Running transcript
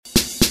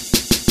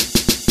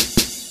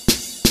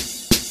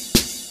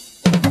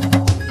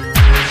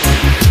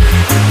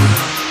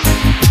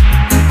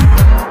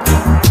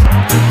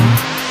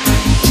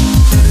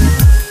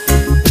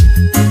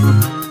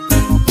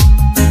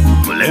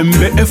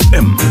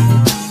FM.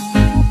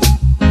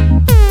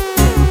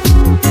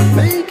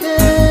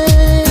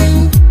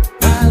 Making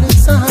while the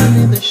sun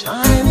is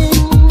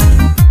shining.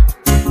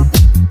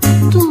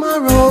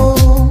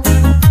 Tomorrow,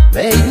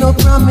 make no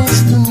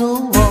promise to no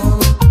one.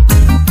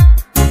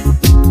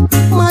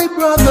 My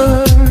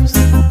brothers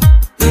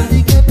in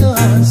the ghetto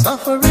are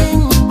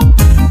suffering.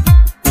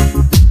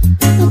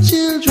 The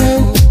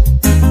children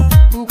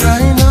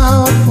crying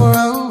out for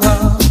hunger.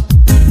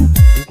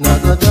 It not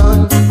got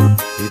done.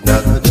 It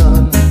not got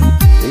done.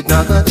 It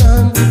not got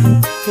done.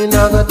 It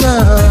not got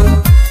done.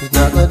 It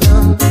not got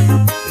done.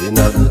 It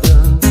not got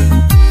done.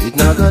 It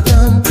not got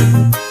done.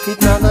 It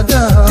not got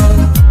done.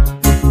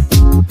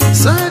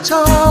 Search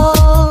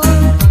hard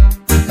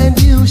and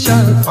you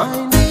shall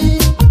find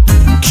it.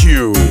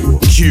 Q.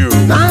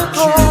 Knock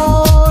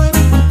hard,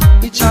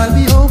 it shall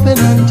be open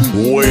unto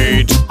you.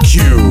 Wait,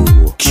 Q.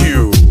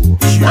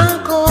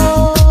 Knock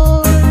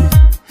hard,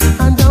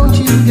 and don't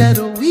you get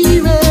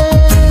weary.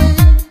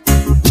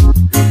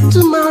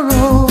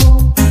 Tomorrow,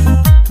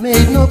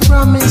 make no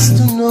promise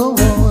to no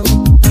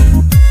one.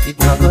 It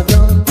not got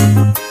done.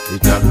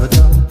 It not got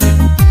done.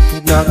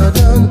 It not got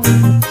done.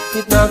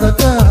 It not got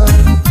done.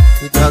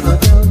 It not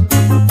got done.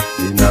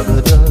 It not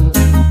got done.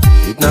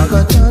 It not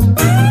got done.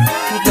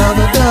 It not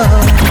got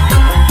done.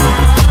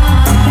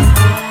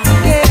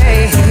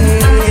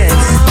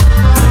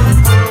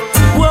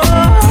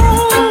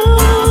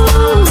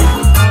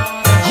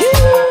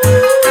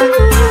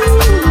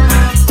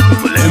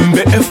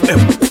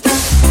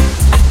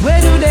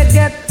 Where do they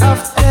get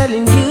off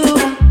telling you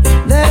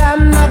that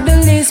I'm not the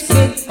least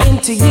bit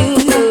into you?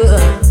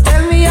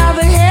 Tell me how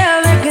the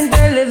hell I can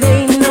tell if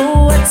they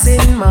know what's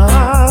in my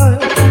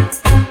heart.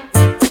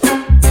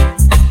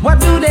 What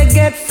do they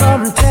get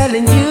from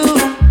telling you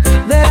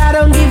that I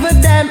don't give a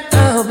damn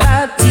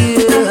about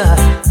you?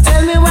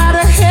 Tell me why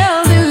the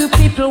hell do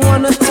people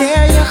wanna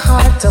tear your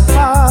heart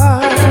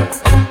apart?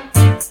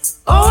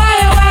 Oh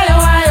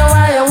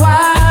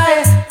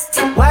why?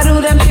 Why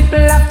do them people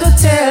have to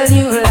tell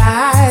you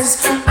lies?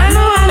 I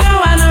know.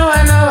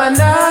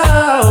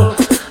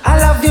 I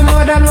love you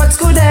more than words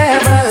could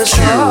ever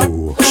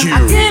show. I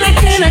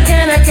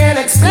can't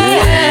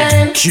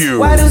explain.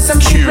 Why do some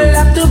people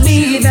have to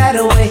be that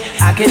way?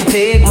 I can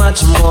take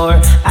much more,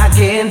 I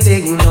can't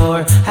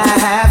ignore. I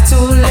have to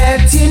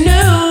let you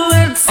know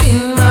what's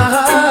in my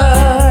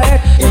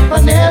heart. If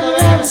I never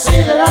ever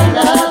say that I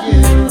love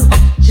you,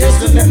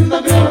 just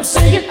remember, girl, I'm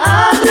saying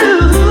I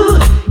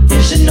do.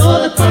 You should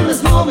know that from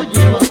this moment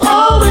you were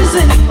always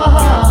in my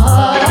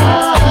heart.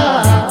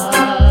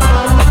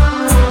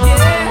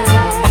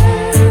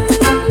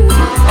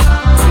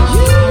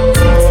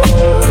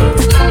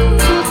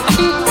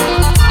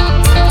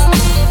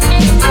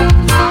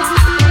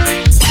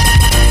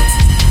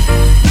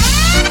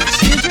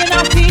 Children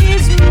of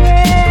Israel,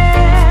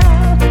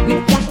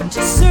 we've got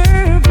to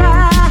survive.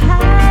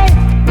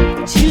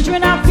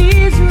 Children of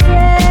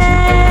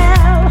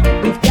Israel,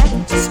 we've got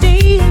to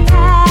stay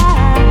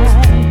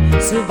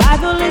alive.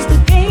 Survival is the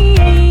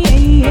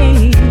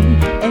game,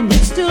 and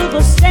it's still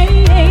the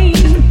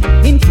same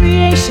in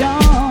creation.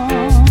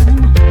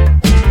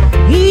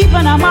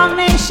 Even among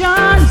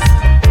nations,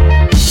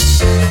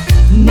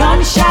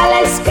 none shall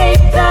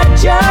escape the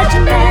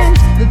judgment.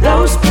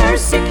 Those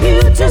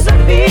persecutors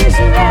of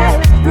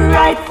Israel,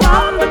 right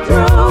from the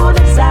throne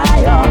of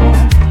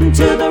Zion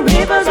to the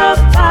rivers of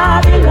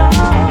Babylon.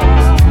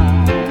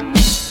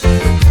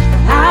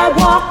 I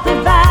walk the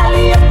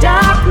valley of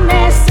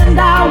darkness, and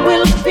I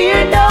will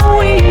fear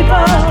no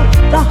evil.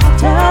 The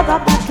hotter the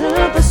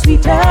battle, the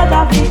sweeter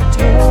the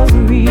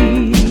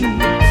victory.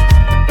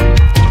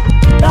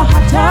 The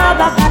hotter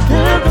the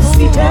battle, the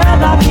sweeter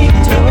the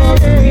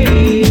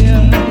victory.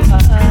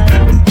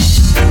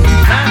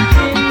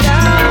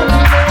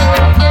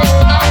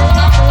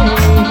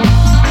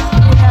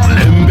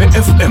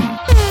 FM.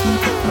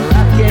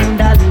 Rockin'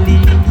 that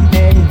lead,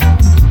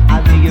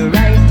 I'll be your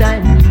right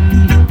hand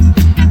lead.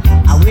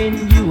 And when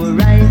you were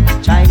right,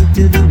 trying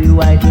to do the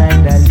white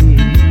line that lead.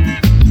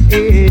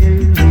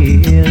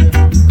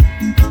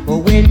 But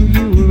when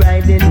you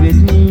riding with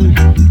me,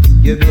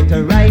 you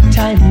better right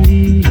time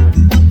lead.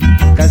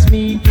 Cause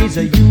me is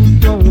a you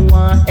don't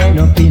want end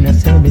up in a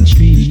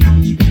cemetery.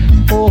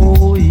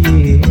 Oh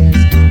yes,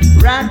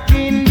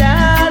 rockin'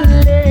 that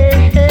lead.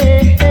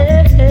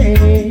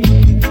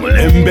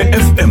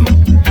 FM.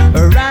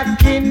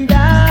 Rockin'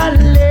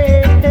 darling.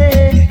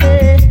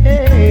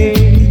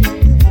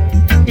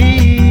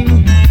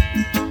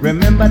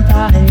 Remember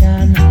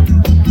Diane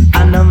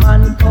and a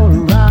man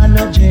called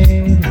Ronald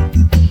J,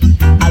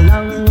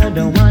 along with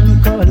the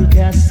one called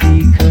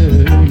Cassie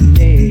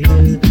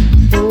Kernel.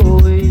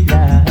 Oh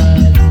yeah,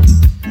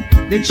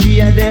 the three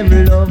of them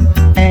love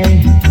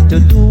to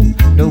do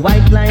the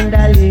white line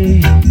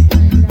dolly,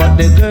 but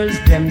the girls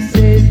them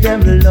say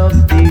them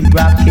love the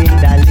rockin'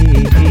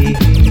 dolly.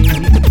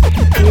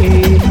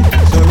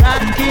 So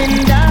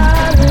rockin' dolly.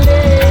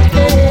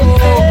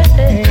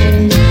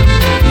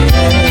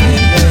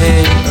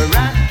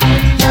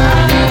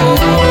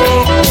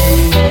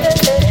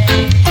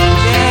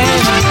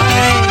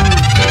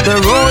 The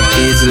road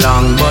is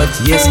long,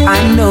 yes I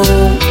know.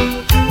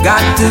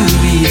 Got to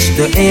reach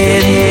the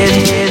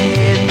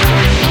end.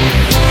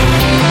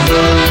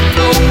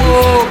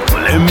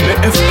 Lembe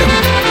FM.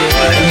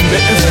 Lembe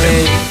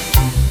FM.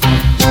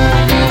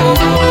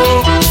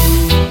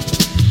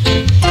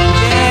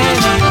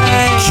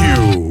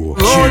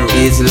 Road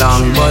is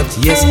long, but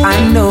yes I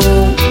know.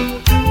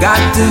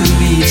 Got to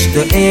reach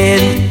the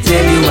end.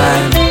 Tell you why.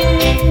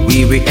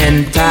 We will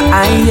enter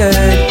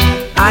iron.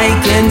 I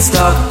can't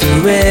stop to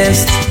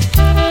rest,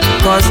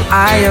 'cause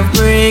I have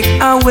break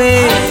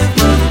away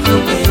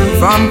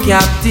from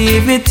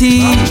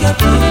captivity.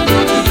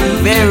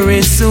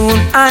 Very soon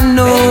I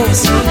know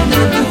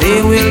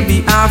they will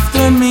be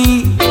after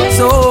me.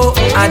 So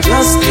I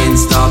just can't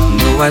stop,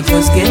 no I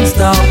just can't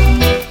stop.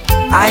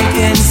 I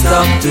can't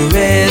stop to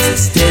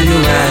rest, tell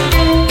you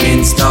I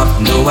can't stop,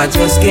 no I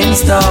just can't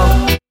stop.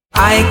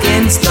 I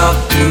can't stop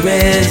to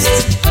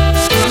rest.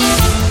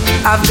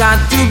 I've got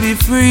to be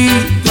free,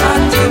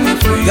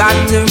 got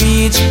to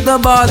reach the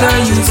border,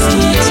 you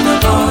see.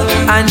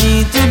 I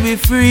need to be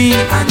free,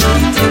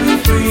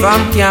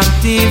 from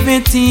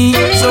captivity.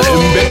 So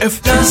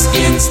just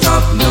can't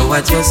stop, no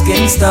I just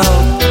can't stop.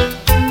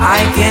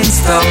 I can't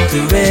stop to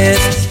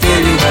rest,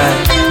 tell you why.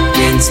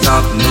 Can't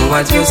stop, no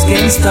I just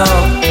can't stop.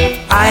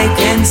 I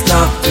can't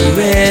stop to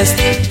rest,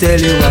 tell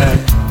you why.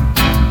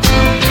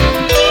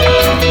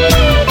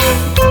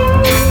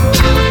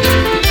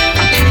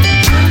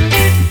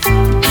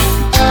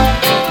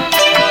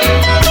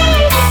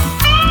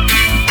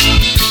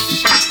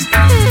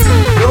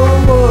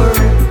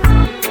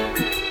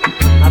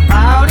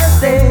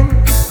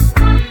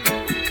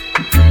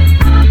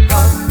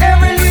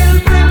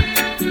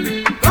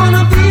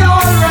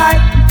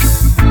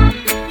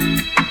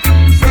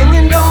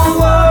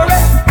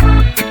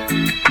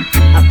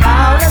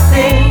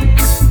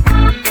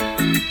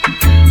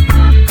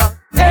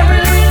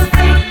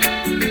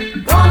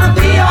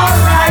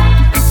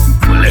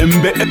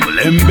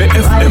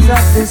 Rise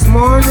up this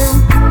morning,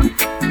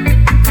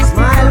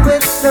 smile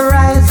with the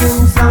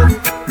rising sun.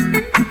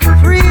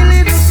 Three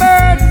little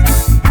birds,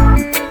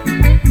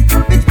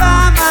 pitch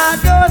by my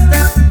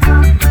doorstep,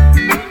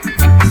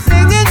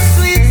 singing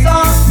sweet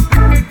songs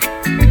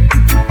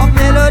of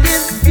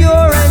melodies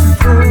pure and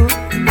true,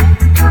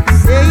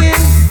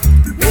 saying,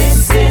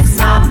 this is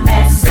my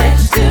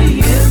message to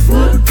you.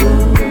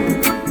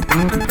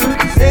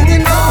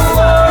 Singing, don't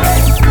worry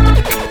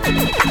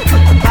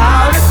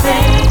about a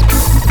thing.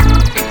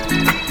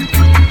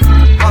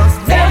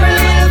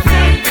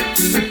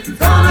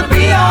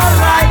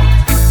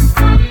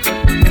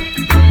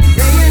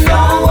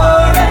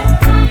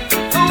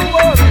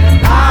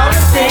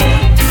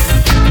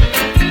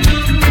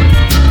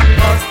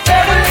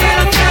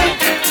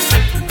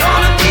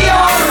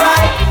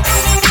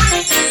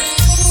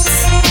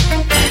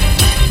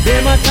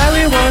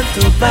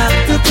 Back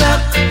to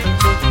clap.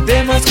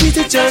 They must treat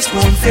it just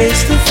one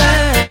face to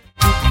face.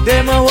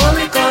 They might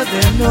worry 'cause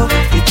they know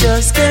it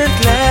just can't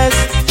last.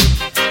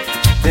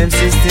 Them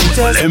systems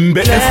just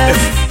last.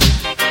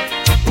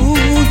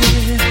 Ooh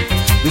yeah,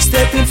 we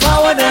stepping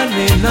forward and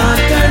we not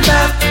turn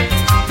back.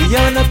 We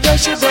under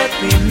pressure but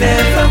we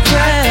never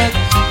crack.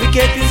 We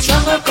getting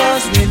stronger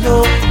 'cause we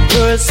know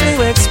worlds to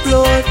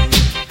explode.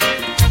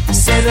 We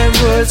say them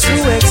worlds to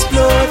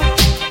explode.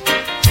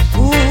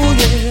 Ooh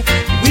yeah,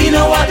 we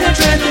know what they're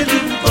trying to do,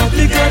 but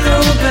we got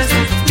no place.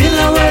 In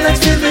a world that's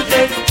filled with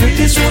hate,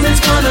 pretty soon it's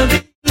gonna be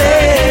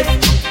late.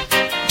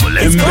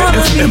 It's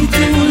gonna be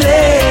too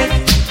late.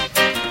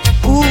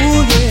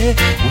 Ooh yeah,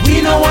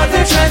 we know what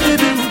they're trying to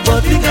do,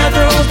 but we got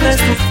our own place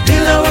too.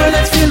 In a world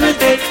that's filled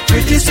with hate,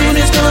 pretty soon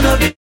it's gonna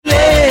be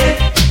late.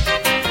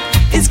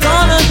 It's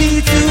gonna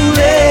be too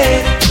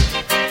late.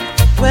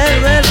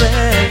 Well,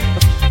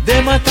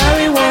 them a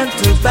carry one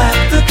to back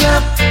the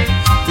clap,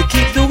 to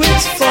keep the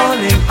wings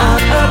falling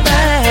on our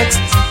backs.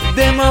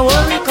 Them a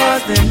worry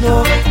 'cause they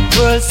know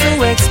worlds to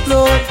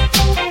explode.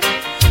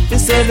 They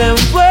say them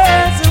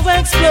worlds to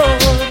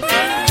explode.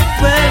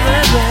 Well.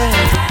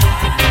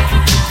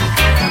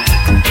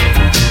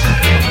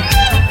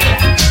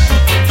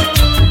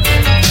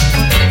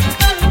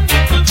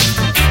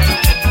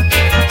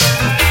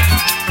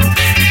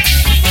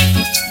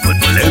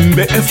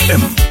 Lembe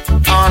FM.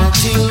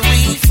 Until we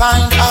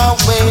find our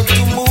way to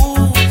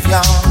move,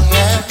 yeah.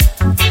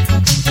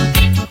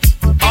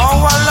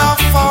 Our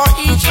love for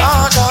each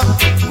other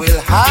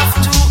will have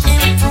to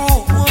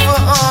improve.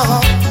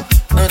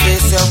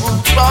 This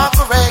root rock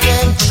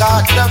reggae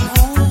got the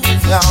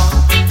groove,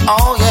 yeah.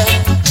 Oh yeah.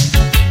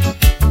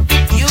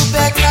 You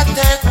better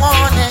take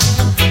warning,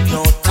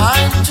 no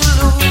time to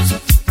lose.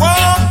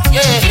 Oh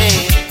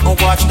yeah.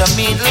 Watch the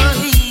Middle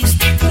East.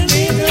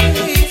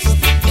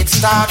 It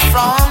starts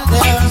from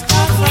there.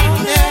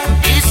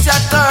 It's a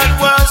third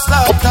world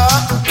slaughter,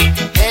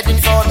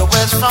 heading for the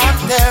west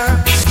frontier.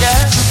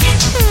 Yeah.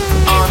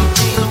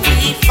 Until we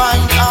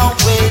find our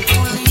way to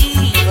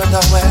leave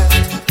the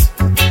west.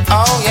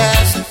 Oh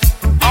yes,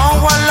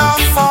 our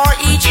love for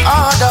each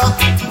other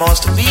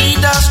must be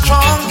the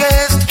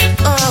strongest.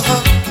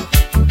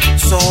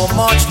 So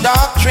much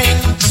doctrine,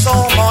 so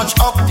much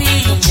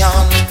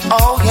opinion.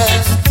 Oh yeah.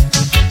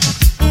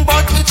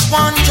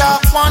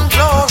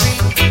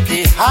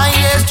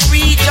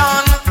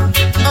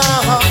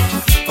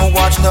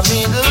 the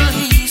Middle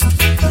East.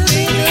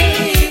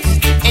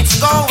 It's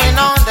going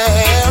on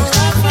there.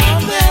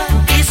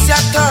 It's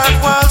your third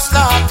world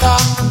slaughter.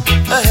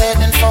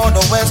 Heading for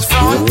the West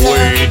Frontier.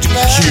 Wait,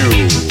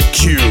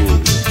 Q.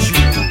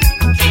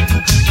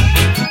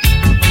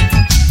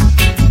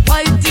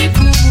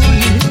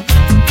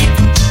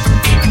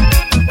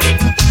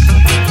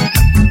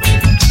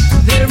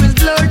 There is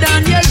blood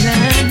on your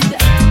land.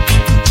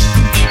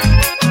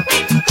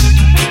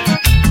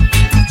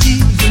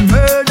 Thieves and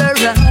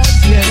murderers,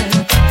 yeah.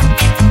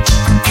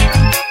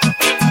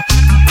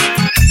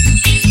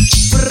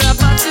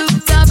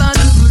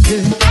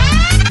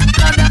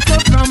 Blood that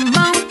come from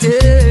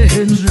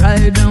mountains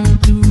right down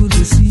to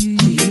the sea.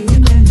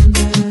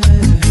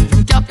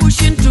 You're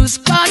pushing through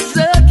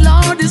Scotland,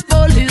 Lord, this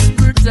police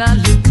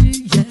brutality,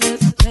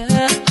 yes,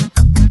 yeah.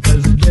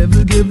 'Cause the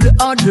devil gave the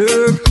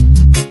order.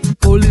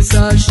 Police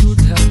are shoot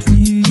at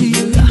we.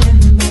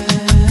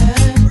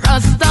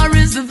 Rasta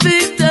is the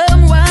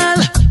victim,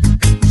 well,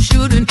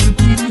 shouldn't you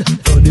kill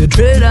for the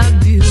trade of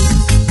deal?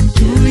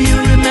 Do you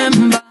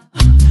remember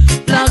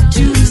Black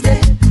Tuesday?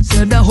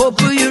 Said I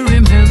hope you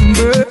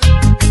remember.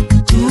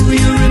 Do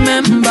you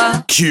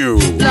remember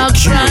Black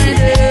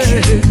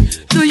Friday?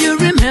 Do you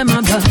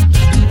remember?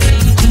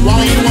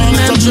 Why you want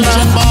to touch it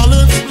and ball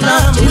it?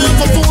 To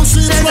make a phone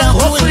scene, said I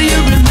hope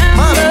you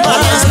remember.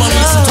 Always man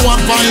listen to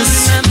advice.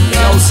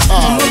 Now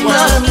start.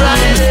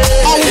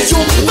 How you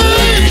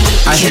mean?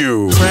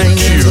 Crying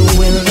in the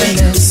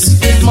wilderness.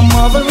 My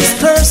mother is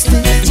thirsty.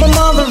 My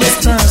mother is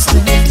thirsty.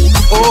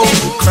 Oh,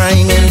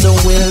 crying in the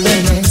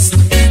wilderness.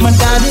 My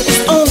daddy is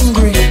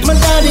hungry. My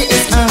daddy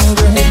is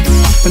angry.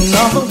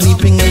 Another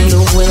weeping in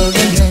the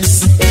wilderness.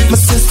 My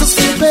sisters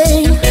feel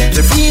pain.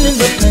 They're feeling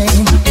the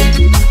pain.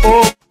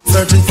 Oh,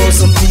 searching for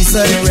some peace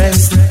and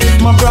rest.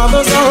 My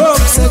brothers are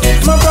upset.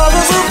 My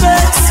brothers are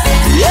vexed.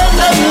 Help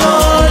them,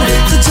 Lord.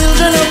 The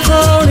children are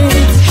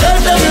crying. Help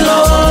them,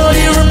 Lord.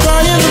 Hear a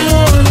cry in the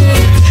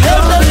morning.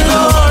 Help them,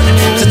 Lord.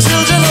 The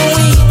children are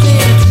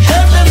weeping.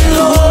 Help them,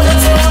 Lord.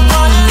 That's what I'm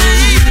calling.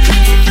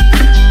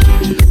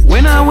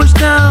 When I was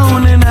down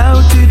and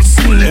out, it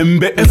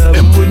seemed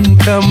love wouldn't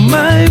come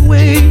my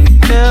way.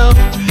 Now,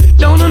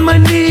 down on my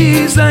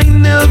knees, I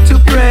knelt to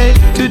pray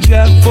to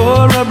Jah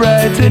for a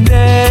brighter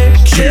day.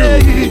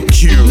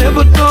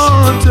 Never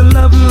thought a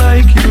love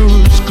like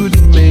yours could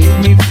make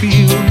me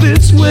feel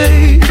this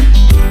way.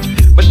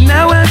 But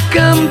now I've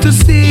come to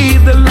see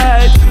the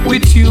light.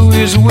 With you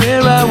is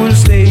where I will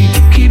stay.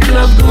 Keep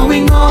love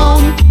going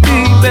on,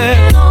 baby.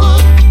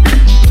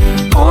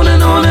 On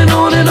and on and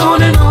on and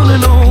on and on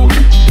and on.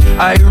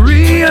 I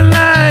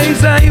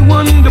realize I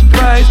won the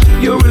prize.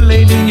 You're a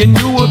lady and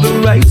you are the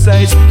right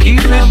size.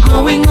 Keep it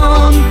going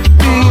on,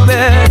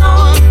 baby.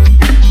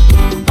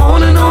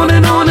 On and on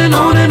and on and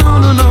on and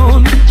on and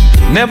on.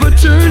 Never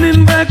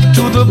turning back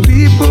to the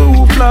people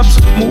who flops.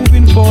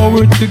 Moving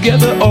forward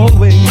together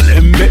always.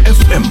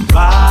 MBFM.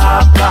 Ba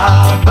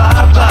ba ba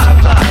ba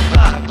ba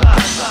ba ba.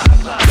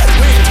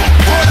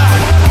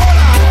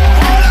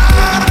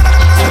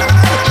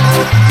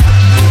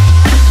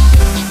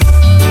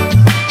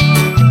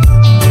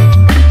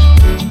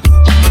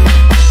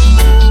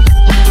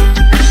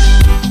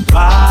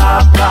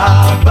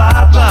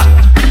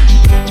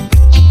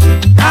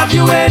 Have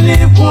you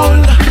any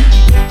wool?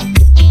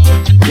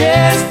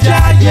 Yes,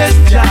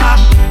 Jah.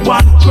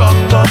 One crop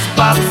does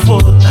back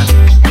full.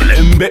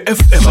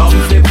 MBFM. Some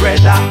fi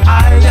bread a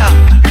higher,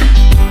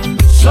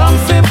 some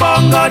fi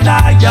bongo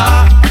daya,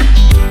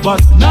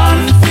 but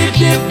none fi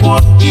the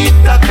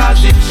potato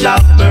 'cause it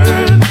shall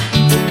burn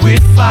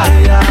with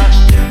fire.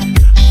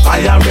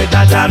 Fire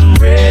redder than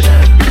red,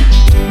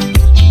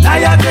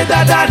 liar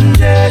better than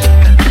dead.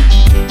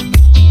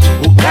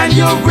 Who can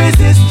you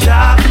resist,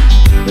 Jah?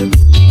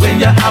 When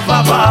you have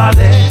a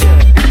body,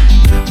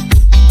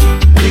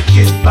 lick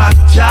it back,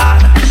 Jah.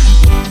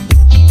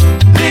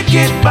 Lick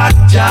it back,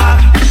 Jah.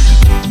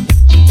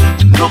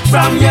 Look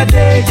from your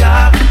day,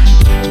 Jah.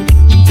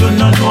 You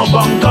don't know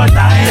bongo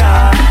daya.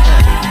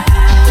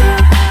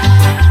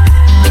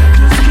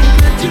 Just can't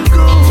let you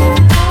go.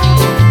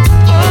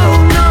 Oh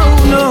no,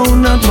 no,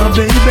 not my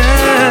baby.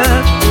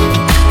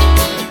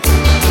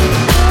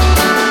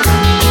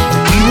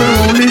 We were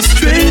only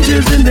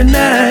strangers in the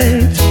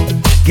night,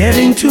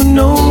 getting to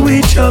know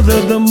each other,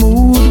 the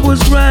mood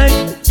was right.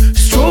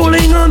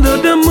 Strolling under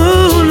the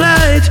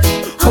moonlight,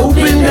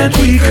 hoping that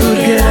we could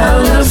get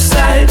out of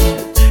sight.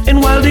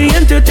 And while the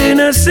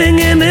entertainer's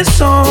singing this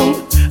song,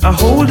 I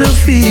hold a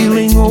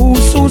feeling oh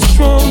so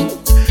strong.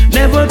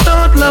 Never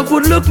thought love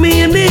would look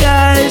me in the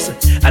eyes.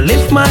 I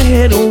lift my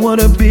head, oh what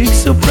a big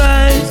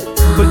surprise.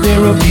 But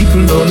there are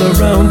people all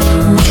around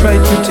who try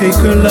to take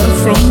her love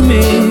from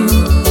me.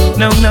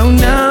 Now,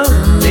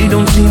 they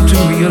don't seem to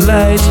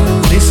realize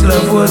this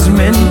love was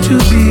meant to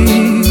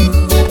be.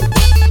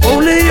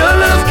 Only your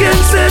love can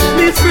set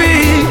me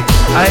free.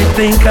 I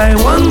think I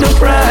won the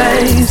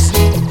prize.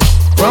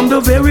 From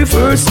the very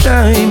first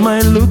time I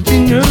looked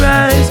in your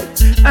eyes,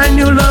 I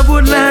knew love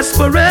would last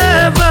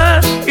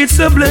forever. It's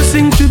a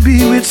blessing to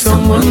be with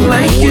someone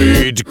like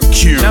you.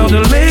 Now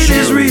the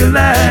ladies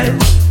realize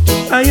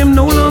I am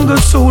no longer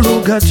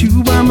solo, got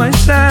you by my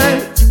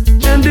side.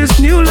 And this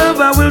new love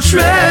I will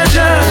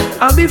treasure.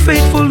 I'll be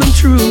faithful and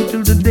true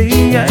till the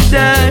day I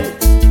die.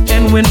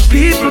 And when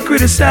people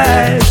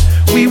criticize,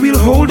 we will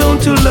hold on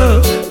to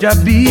love,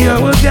 just be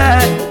our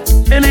guide.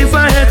 And if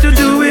I had to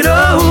do it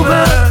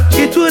over,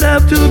 it would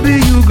have to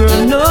be you,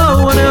 girl.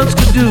 No one else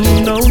could do,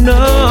 no,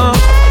 no.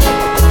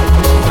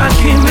 I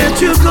can't let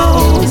you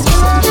go.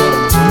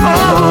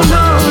 Oh,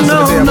 no,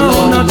 no,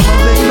 no, not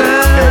my baby.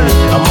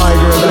 My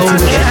girl,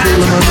 that's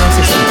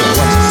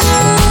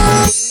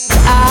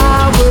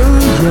I were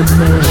your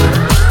man,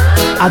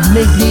 I'd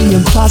make the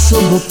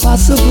impossible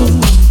possible.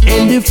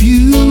 And if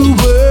you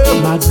were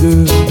my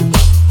girl,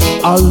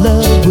 our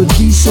love would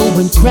be so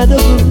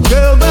incredible.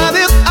 Girl, but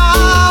if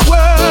I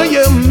were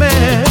your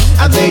man,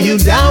 I'd lay you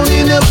down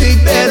in a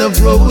big bed of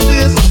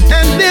roses.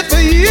 And if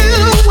you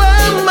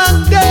were my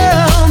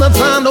girl, I'd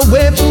find a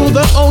way through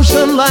the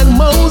ocean like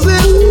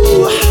Moses.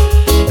 Ooh.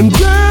 And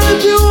girl,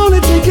 if you only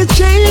take a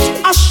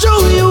chance, I'll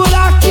show you what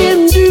I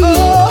can do.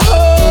 Oh,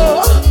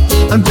 oh.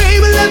 And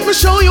baby, let me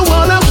show you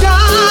what I've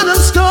got in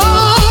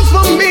store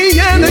for me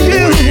and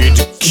you.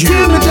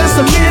 Give me just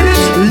a minute,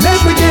 let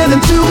me get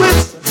into it.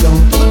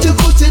 Don't put your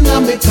foot in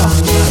on me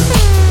corner,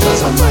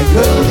 cause I'm my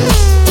girl,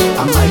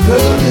 I'm my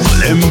girl,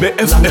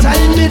 long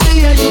time me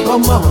there you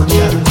come on,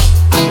 yeah.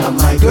 And I'm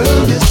my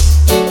girl,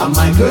 I'm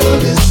my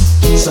girl,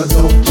 so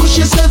don't push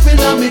yourself in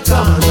on me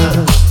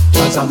corner,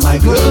 cause I'm my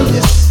girl,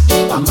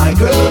 I'm my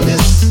girl,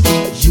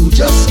 you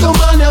just come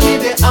on and me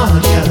the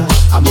honor.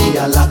 I'm me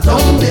a lot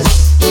on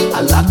this,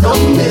 a lot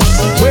on this.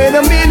 Wait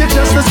a minute,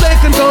 just a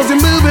second, cause you're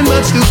moving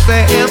much too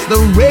fast. The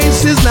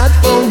race is not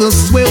for the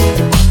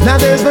swift. Now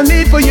there's no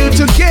need for you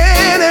to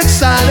get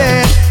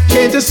excited.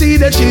 Can't you see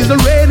that she's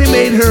already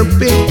made her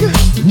pick?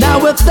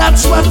 Now if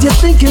that's what you're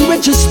thinking,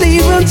 Richard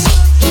Stevens,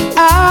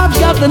 I've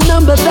got the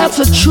number, that's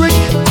a trick.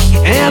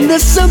 And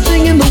there's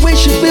something in the way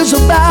she feels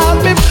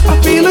about me. I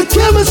feel a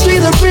chemistry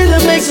that really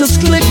makes us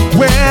click.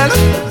 Well,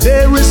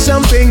 there is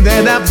something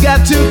that I've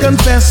got to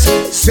confess.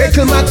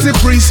 Second Maxi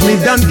Priest, me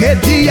don't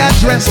get the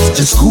address.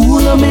 Just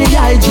cool on me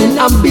hygiene,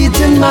 I'm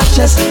beating my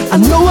chest. I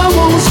know I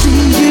won't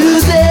see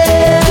you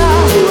there.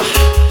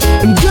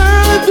 And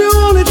girl, if you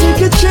only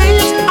take a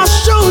chance, I'll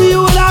show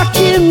you what I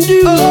can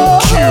do.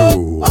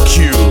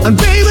 Q. And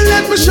baby,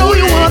 let me show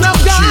you what I've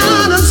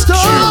got in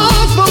store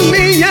for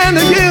me and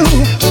you.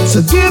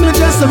 So give me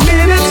just a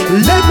minute,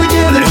 let me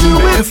get into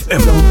it.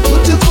 Don't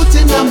put your foot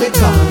in on me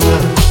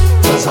corner,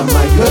 cause I'm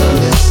my girl,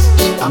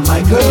 I'm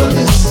my girl,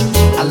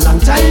 a long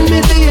time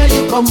me there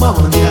you come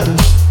on, yeah.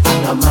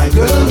 And I'm my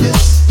girl,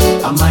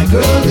 I'm my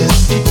girl,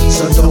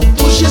 so don't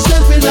push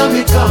yourself in on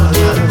me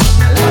corner,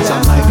 cause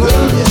I'm my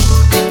girl,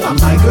 I'm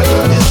my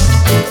girl,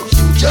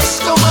 you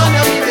just come on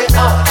and be the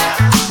honor.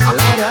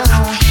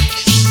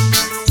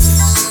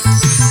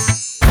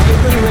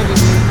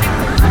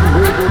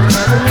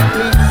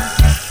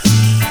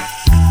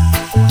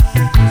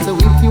 So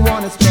if you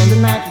wanna spend the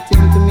night,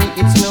 attend to me,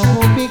 it's no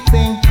big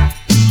thing.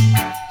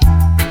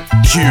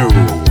 Q.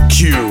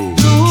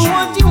 Do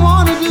what you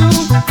wanna do,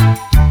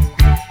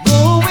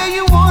 go where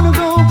you wanna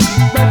go,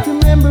 but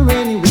remember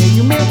anywhere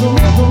you may go.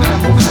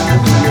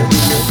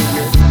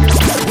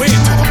 Wait,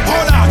 hold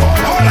on.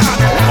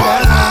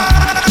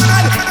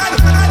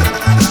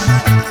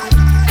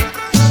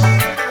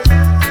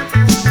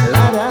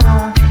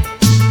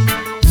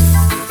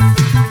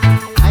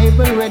 I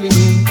already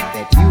knew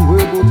that you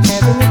were both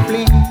having a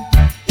fling.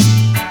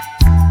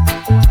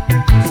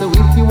 So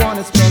if you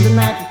wanna spend the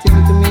night,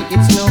 attend to me,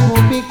 it's no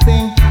big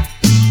thing.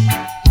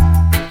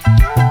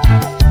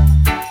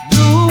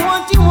 Do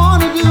what you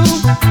wanna do,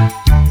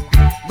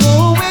 go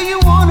where you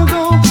wanna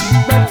go,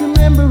 but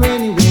remember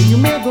anywhere you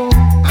may go,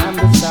 I'm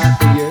the star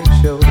for your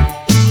show.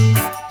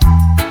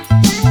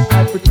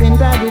 I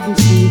pretend I didn't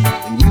see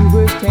when you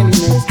were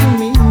standing next to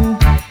me.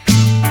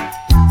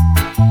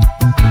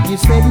 You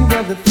said you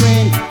was a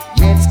friend,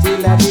 yet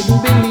still I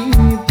didn't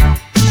believe.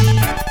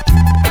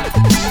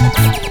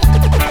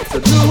 So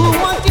do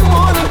what you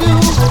wanna do,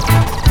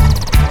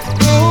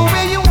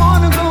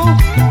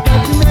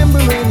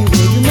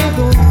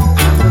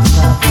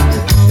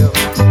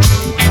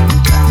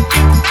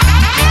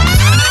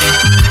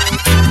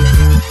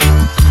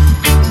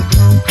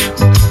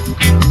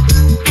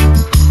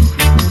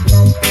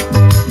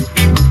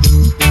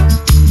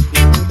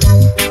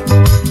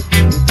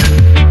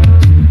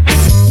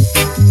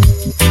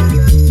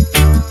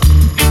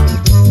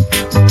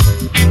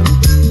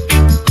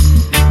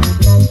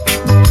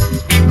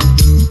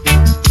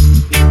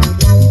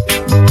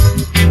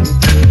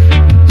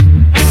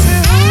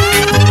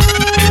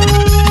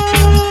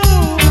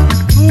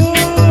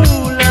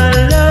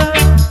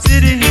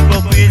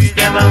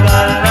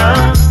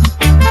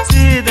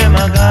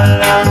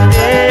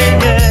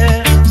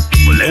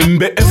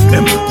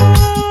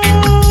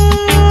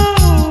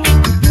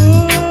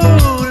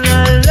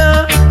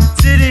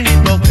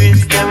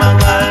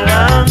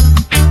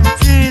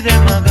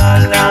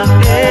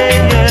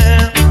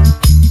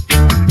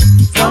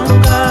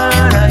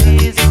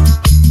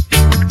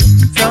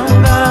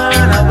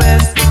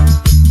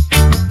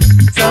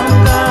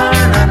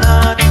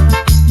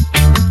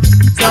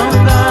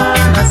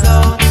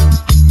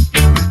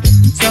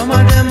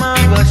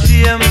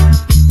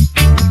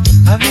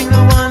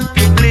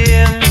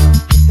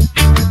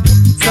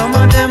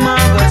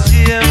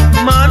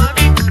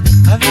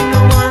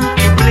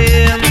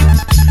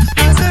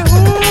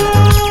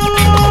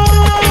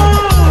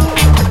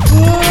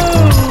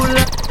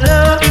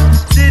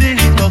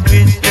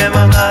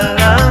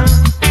 galang,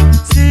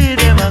 see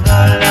them a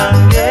galang,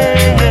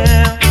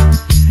 yeah.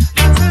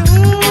 I say,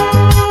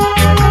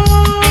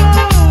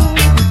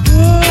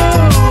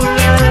 ooh,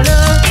 la la.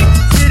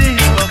 See the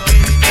hip hop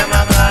beat, them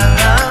a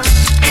galang,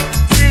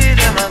 see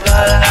them a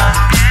galang.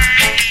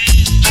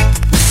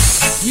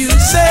 You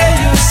say,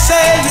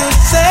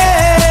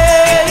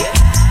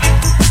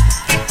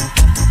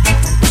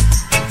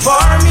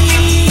 for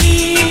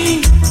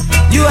me,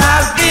 you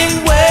have been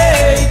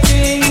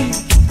waiting.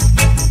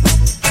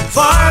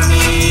 For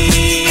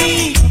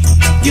me,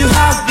 you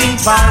have been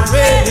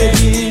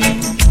parading.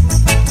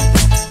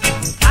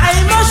 I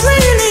must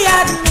really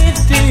admit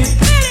it,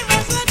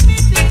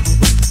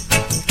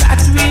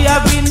 that we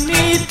have been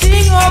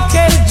meeting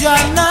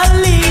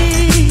occasionally.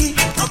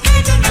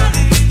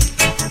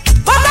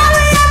 But all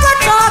we ever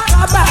talk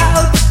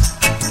about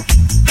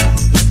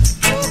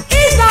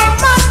is how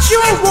much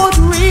you would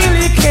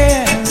really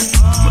care.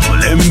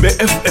 Mulembe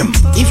FM.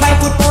 If I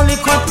could only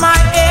cut my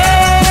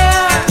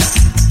hair,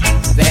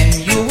 then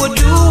you would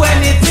do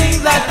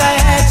anything that I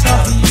ask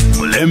of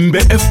you. Mulembe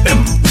FM.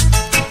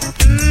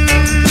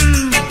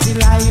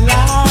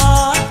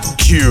 Delilah,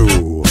 Q.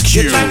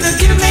 you try to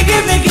give me,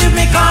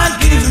 can't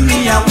give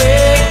me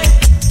away.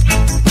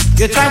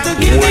 You try to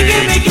give me,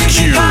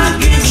 can't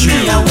give me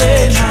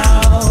away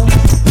now.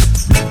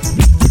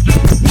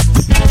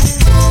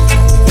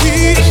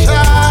 We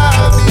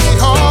shall be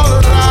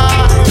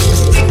alright.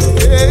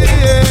 Yeah,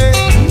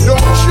 yeah.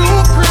 Don't you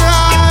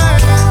cry,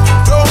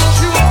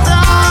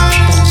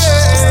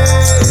 yeah.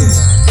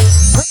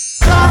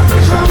 God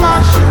shall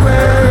wash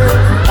away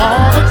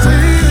all the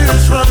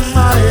tears from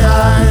my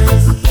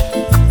eyes.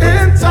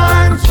 In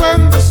times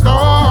when the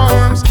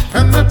storms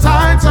and the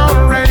tides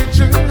are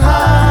raging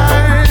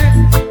high,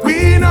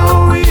 we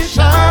know we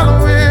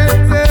shall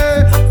win,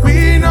 yeah.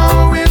 We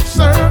know we'll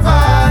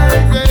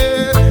survive,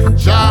 yeah.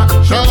 Jah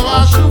shall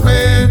wash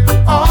away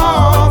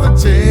all the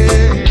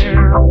tears.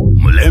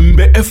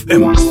 Mulembe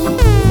FM.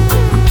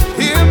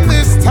 In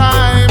this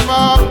time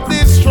of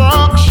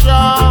destruction,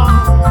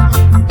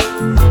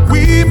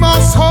 we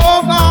must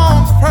hold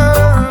on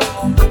firm.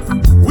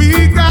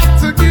 We got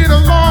to get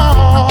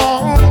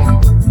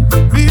along.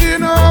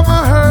 Being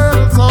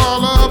overheard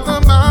all of the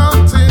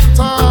mountain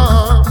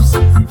tops.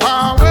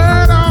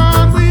 Powered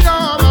on, we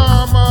all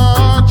are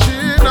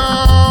marching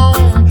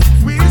on.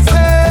 We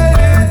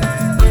say,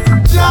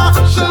 Jah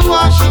shall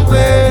wash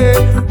away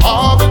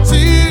all the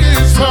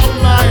tears from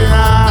my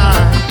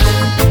eyes.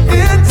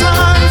 In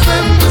times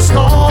when the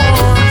storms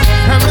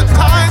and the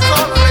tides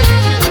are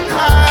raging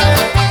high.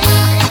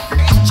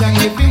 Each and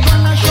every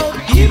one I show,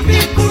 give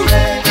it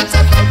hooray.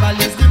 Survival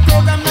is the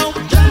program now,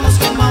 Jah must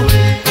come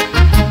away.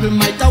 People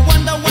might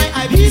wonder why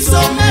I be so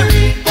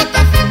merry, but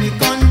I feel me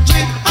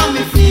country and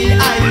me feel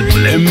irate.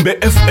 Mulembe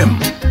FM.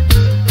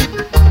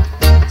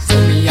 So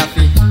me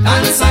happy,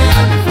 dance I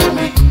had before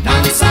me,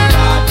 dance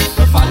hard.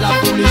 The follow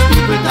foolish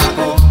people that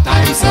go,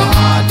 time so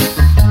hard.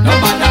 No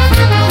matter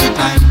afraid, no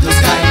time to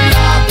sky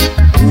laugh.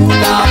 Who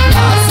laugh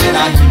last said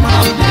I him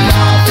have the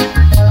laugh.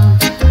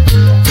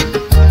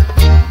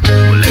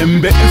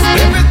 Mulembe FM.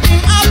 Everything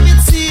have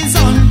its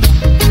season,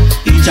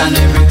 each and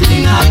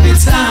everything have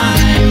its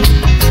time.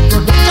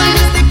 Production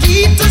is the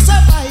key to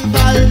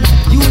survival,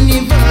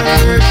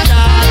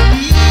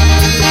 universally.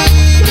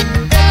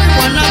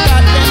 Everyone I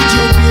got them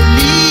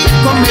jubilee.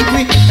 Come make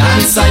me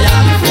dance I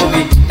am before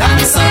me,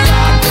 dance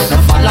around. No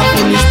follow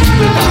foolish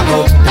people that go,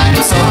 time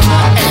so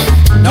hard.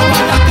 No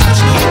matter catch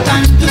no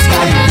time to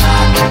sky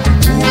laugh.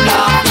 Who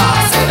laugh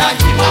last said I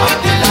give up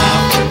the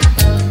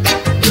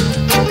laugh.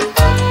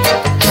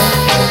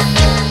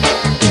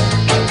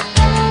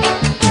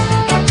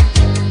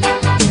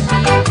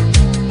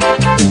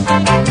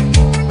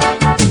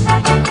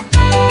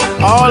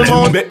 Almost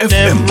Mulembe FM.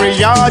 every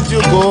yard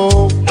you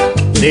go,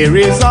 there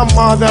is a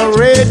mother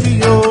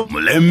radio.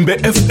 Mulembe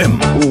FM.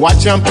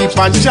 Watching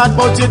people chat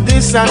about you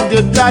this and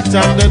you that,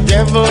 and the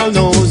devil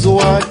knows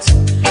what.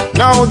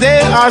 Now they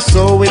are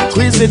so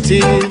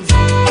inquisitive.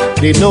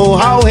 They know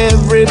how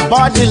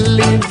everybody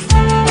live.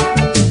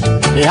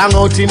 They hang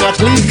out in a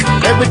clique.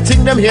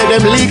 Everything them hear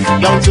them leak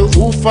down to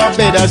who for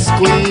better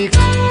squeak.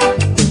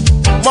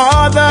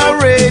 Mother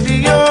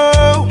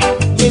radio,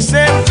 me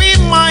say we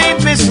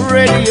mind Miss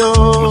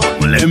Radio.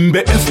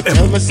 Mulembe Tell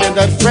FM. me say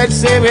that Fred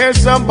same here.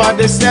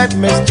 Somebody said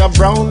Mr.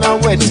 Brown are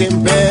wet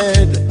in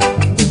bed.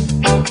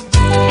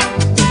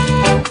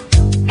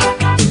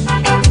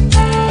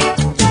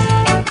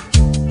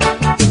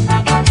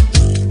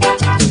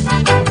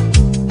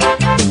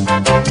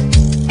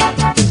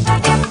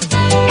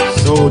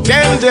 So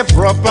then the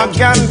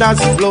propagandas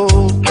flow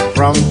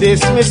from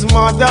this Miss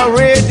Mother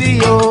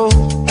Radio.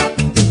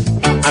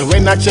 And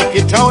when I check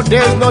it out,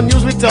 there's no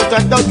news without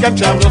a doubt can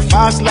travel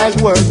fast like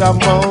word of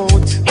mouth.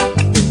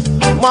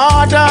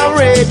 Mother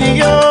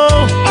Radio,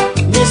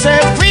 me say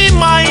free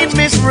mind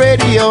Miss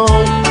Radio.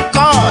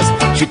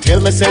 Cause she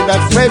tell me say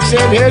that Fred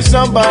said here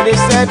somebody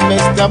said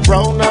Mr.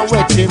 Brown are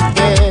wet in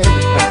bed.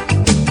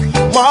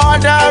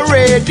 Mother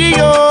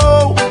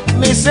Radio,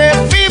 me say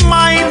free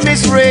mind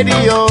Miss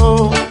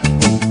Radio.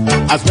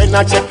 As when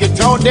I check it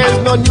out, there's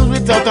no news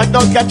without a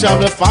dog catch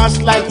travel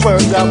fast like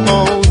word of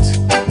mouth.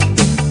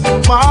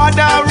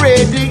 Mother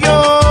radio,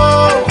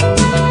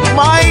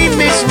 my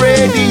Miss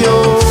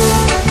Radio.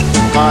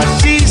 Cause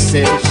she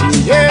said,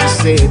 she hears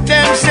say,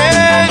 them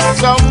say,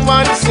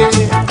 someone say,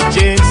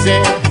 Jane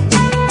said,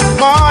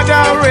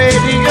 Mother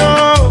Radio.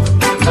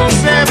 She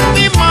said,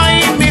 be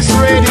my Miss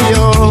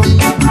Radio.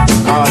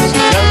 Cause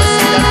she tell me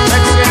see that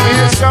sexy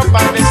here's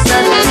somebody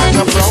said, it's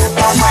a brown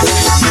woman.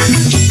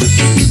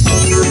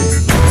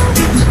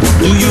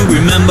 Do you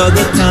remember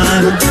the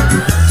time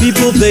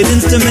people played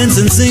instruments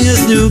and sing a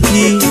new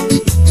key?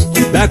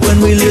 Back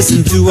when we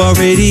listened to our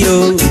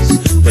radios,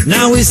 but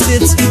now we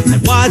sit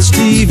and watch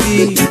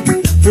TV.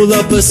 Pull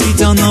up a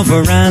seat on the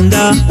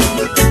veranda.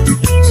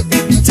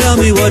 Tell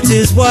me what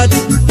is what.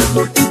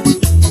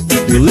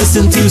 We'll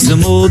listen to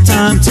some old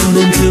time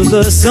tune until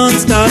the sun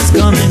starts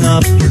coming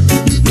up.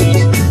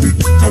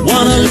 I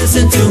wanna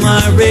listen to my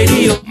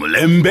radio.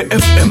 Mulembe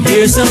FM.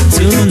 Hear some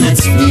tune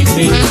that's sweet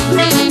me.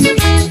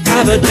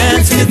 Have a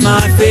dance with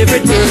my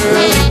favorite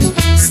girl.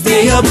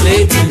 Stay up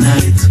late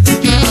tonight.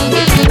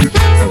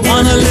 I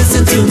wanna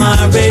listen to my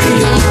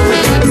radio.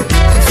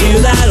 Feel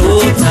that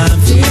old time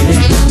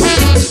feeling.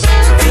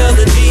 Tell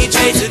the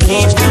DJ to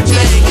keep on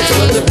playing. It's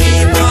what the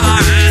people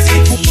are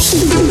asking.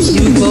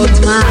 You caught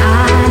my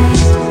eye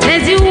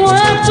as you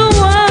walked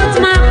towards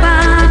my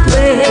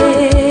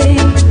pathway.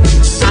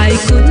 I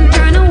couldn't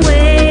turn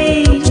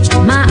away.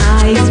 My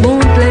eyes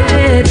won't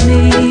let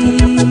me.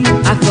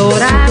 I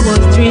thought I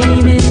was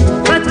dreaming,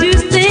 but you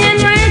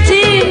stand right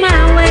in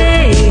my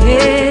way.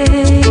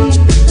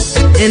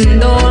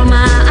 And all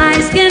my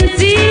eyes can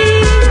see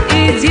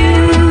is you.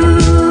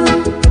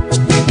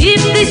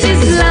 If this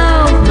is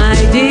love, my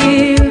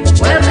dear,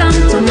 welcome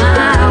to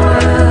my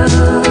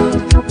world.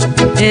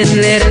 And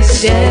let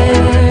us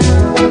share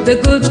the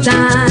good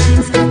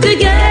times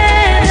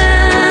together.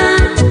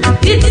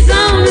 It's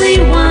only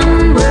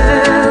one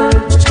world,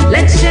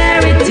 let's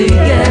share it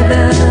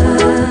together.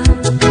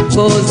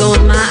 'Cause all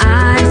my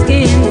eyes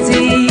can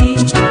see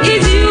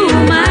is you,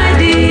 my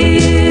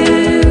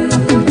dear.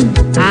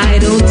 I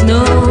don't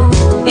know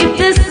if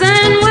the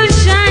sun will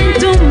shine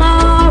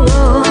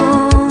tomorrow,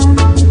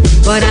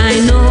 but I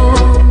know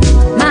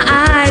my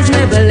eyes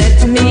never let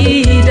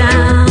me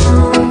down.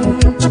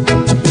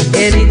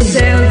 And it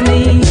tells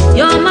me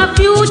you're my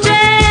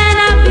future, and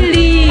I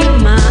believe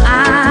my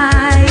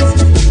eyes.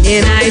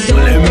 And I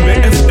don't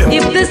care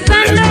if the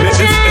sun don't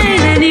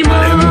shine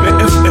anymore.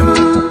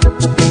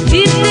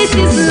 If this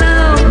is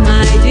love,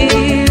 my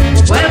dear,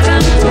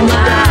 welcome to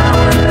my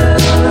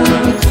world.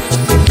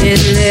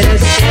 And let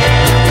us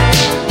share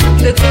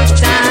the good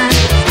times.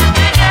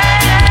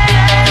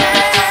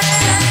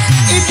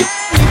 If you're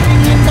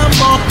living in a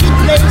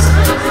marketplace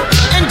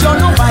and don't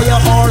know buy a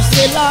horse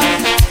seller,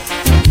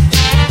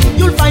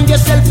 you'll find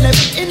yourself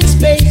left in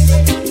space,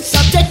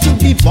 subject to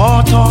be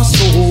bought or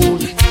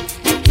sold.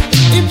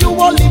 If you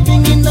are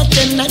living in a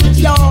tenant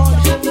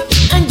yard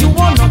and you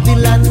are not the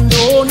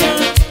landowner,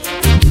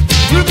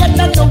 you'll get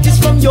a notice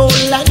from your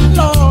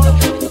landlord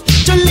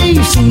to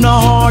leave sooner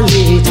or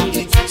later.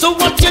 So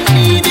what you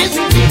need is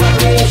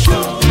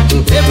liberation.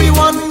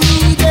 Everyone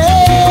needs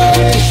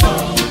it.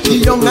 The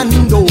young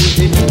and old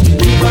need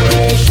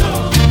liberation.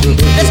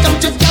 Let's come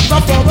together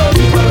for a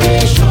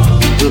liberation.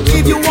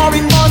 If you are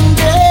in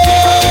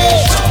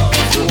bondage,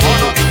 you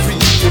wanna be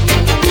free.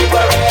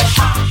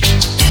 Liberation.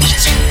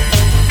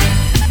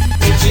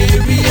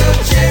 Cheerio,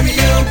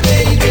 cheerio,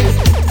 baby.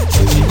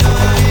 You know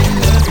I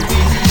love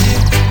you.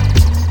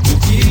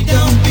 If you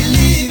don't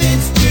believe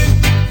it's true,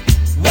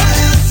 what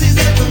else is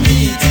there for me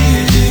to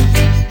do?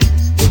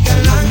 Look how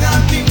long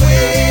I've been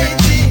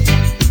waiting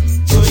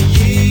for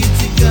you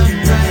to come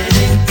right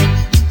in.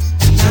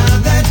 Now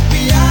that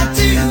we are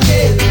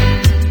together,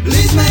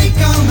 please make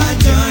all my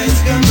joys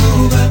come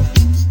over.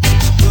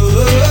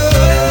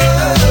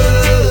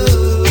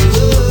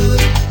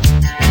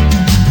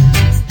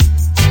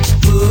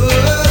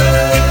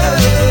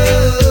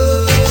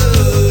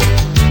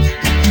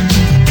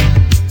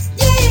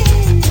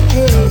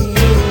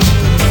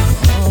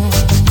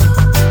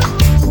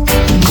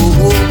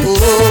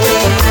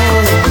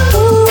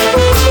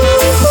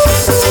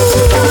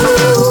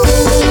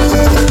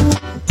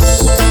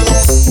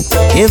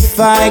 If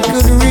I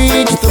could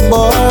reach the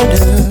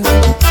border,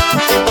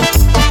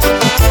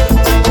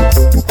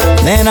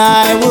 then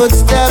I would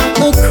step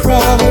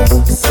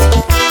across.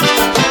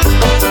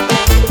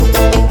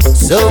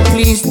 So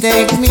please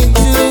take me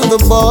to the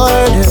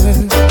border.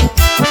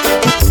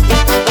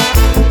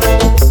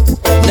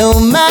 No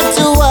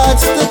matter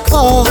what's the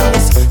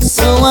cost,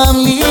 so I'm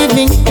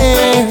leaving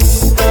here.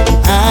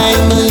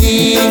 I'm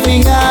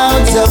leaving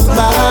out of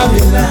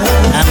Babylon.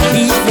 I'm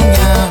leaving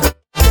out.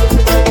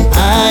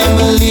 I'm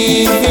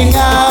leaving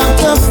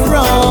out of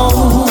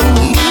Rome.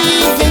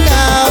 Leaving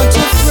out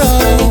of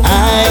Rome.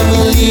 I'm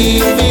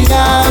leaving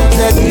out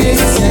of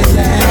this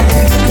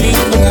land.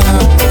 Leaving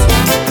out.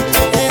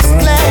 This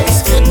place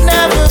could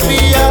never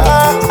be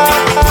ours.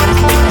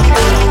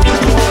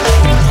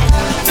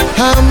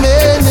 How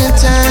many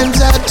times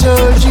I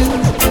told you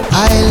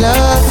I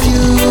love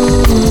you?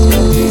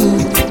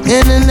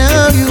 And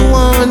now you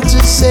want to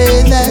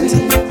say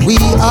that we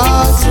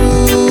are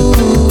through.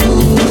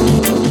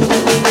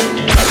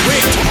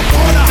 Wait,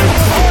 hold on.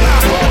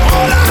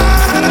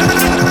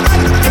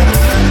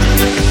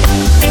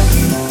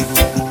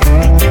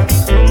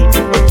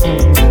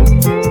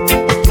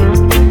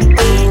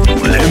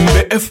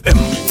 Lembe FM.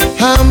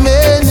 How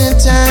many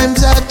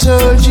times I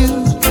told you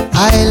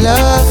I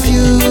love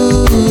you,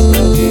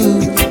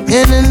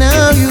 and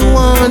now you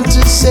want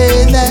to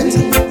say that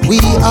we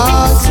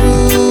are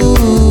through.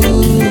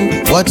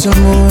 What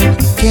more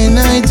can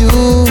I do?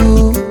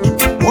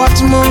 What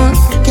more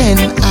can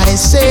I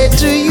say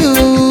to you?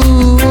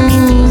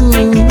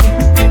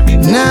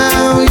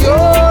 Now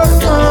you're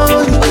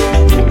gone.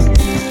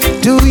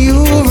 Do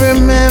you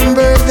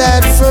remember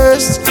that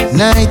first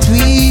night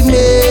we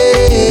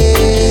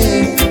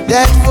met?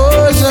 That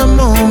was a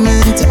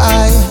moment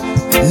I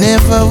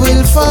never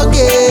will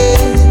forget.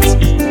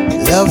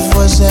 Love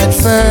was at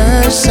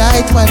first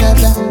sight,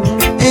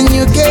 and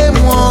you came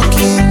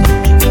walking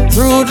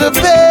through the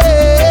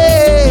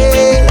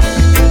pale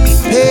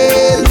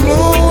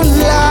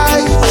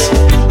moonlight.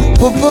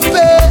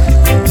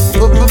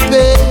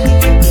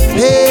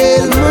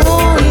 Pale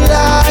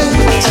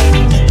moonlight.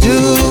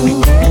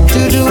 Do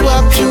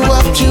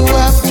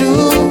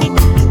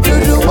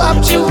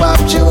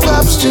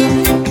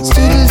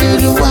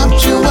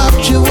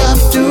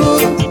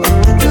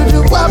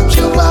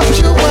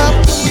up,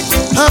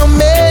 How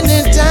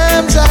many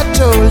times I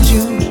told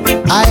you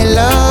I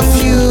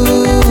love you,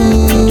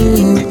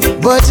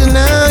 but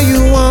now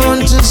you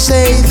want to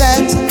say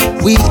that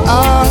we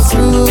are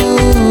through.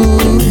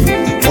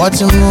 What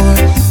more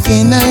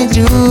can I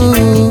do?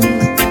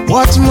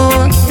 What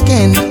more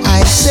can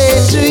I say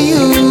to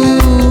you?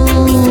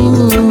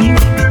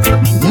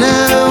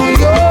 Now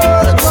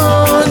you're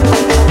gone.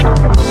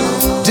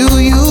 Do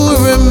you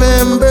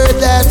remember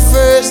that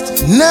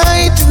first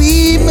night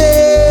we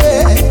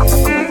met?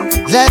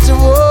 That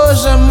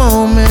was a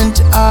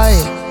moment I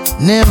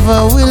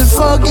never will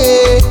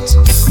forget.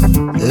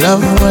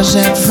 Love was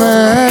at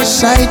first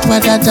sight,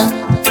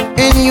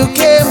 and you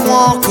came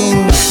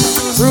walking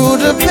through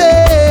the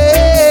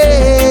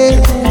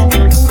pale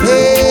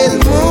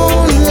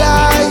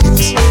moonlight.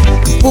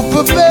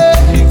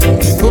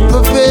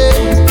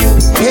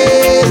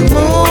 Pale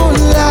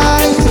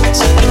moonlight.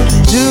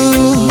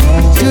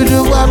 Do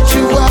the wap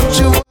you wap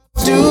you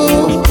do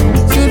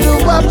the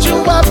wap you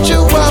wap you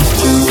wap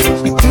do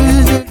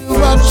the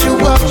wap you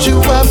wap you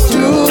wap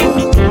do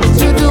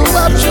the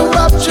wap you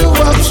wap you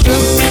wap do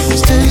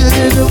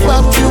the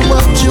wap you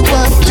wap you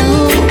wap do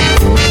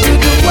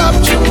the wap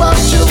you wap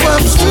you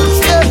wap do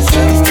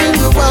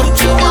the wap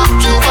you wap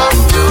you wap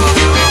do.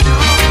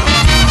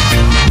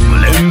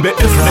 Lembe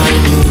FM.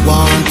 You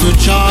want to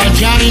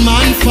charge I'm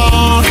on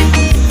for?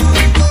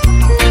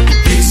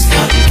 It's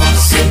not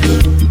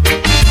possible.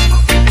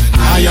 I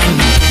am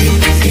not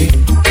guilty.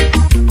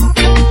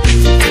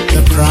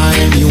 The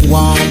crime you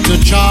want to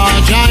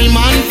charge I'm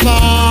on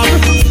for?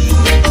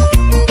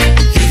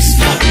 It's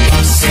not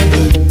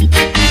possible.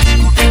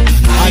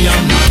 I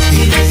am not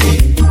guilty.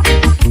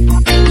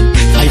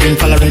 I've been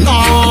following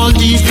all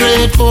these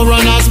great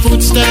forerunners'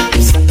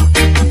 footsteps.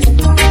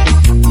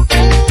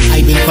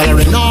 I've been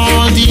following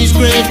all these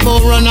great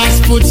forerunners'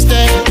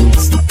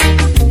 footsteps.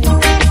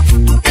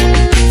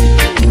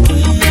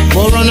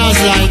 Forerunners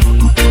like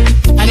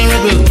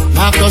Honorable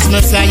Marcus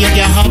Messiah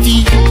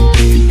Gahati.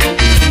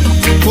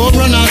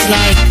 Forerunners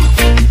like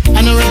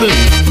Honorable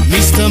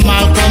Mr.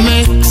 Malcolm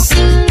X.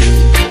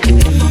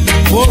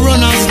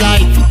 Forerunners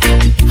like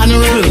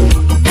Honorable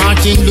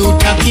Martin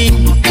Luther King.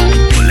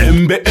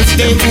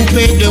 They who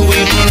paved the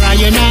way for I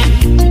and I,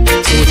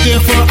 so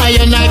therefore I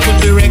and I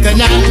could be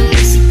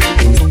recognized.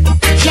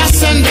 Just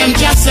send them,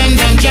 just send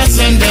them, just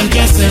send them,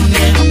 just send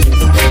them.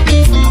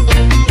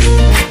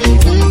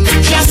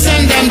 Just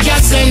send them,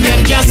 just send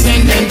them, just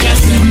send them,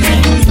 just send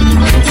them.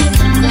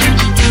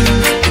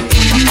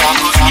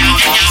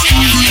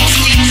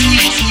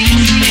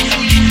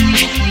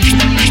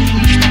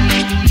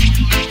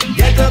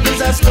 Get up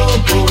is a slow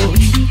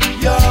coach.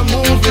 You're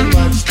moving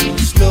much too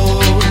slow.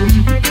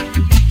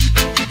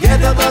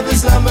 Get up of the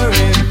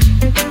slumbering.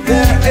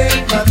 There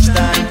ain't much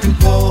time to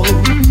go.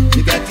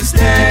 You got to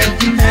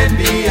stand and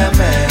be a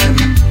man.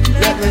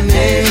 Let the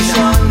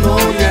nation know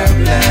your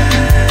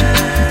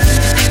plan.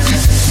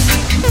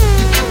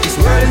 This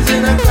world is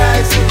in a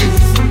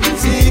crisis,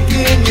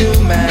 seeking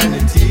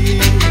humanity.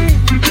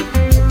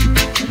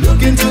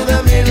 Look into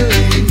the Middle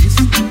East.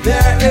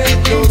 There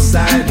ain't no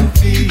sign of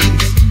peace.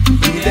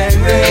 They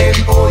rain,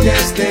 oh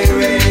yes they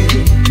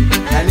rain,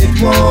 and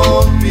it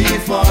won't be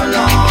for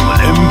long.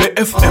 Lembe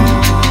FM.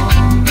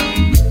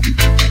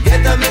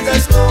 Get up in the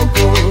snow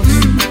coast,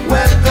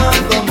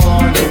 welcome the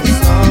morning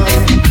sun.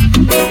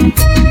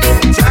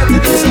 Try to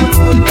do some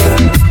good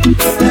work,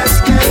 let's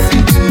get to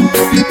do.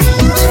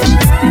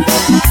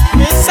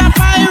 Mr.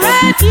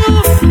 Pirate you,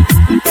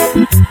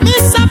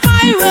 Mr.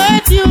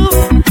 Pirate you.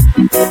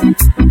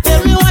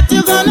 Tell me what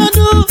you gonna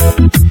do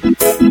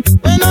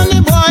when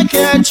only boy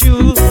catch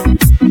you.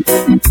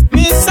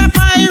 Mr.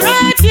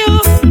 Pirate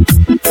you,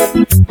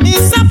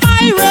 Mr.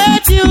 Pirate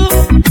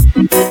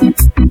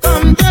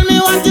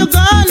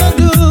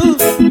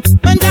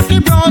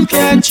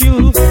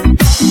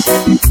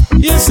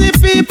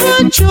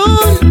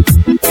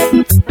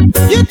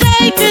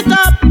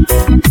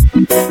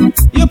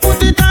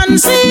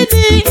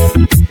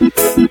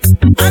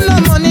And no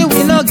money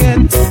we no get.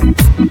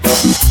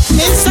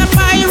 Mr.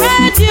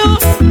 Pirate you,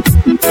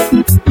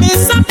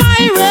 Mr.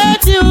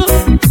 Pirate you.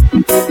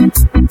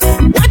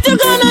 What you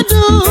gonna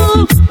do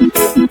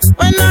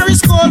when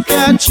Harris Cole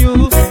catch you?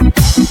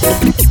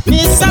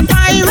 Mr.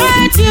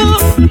 Pirate you,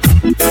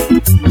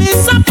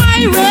 Mr.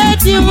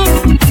 Pirate you.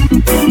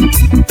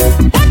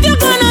 What you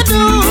gonna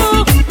do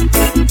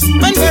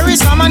when Barry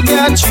Salmon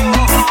catch you?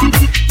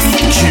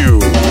 Q.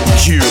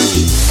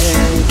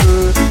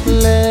 Never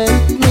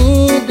let me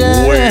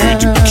down.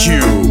 Wait,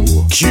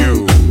 Q.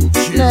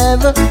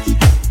 Never.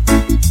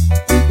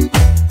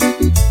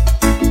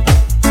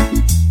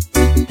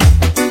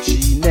 She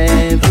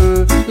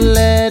never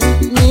let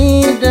me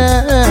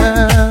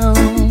down.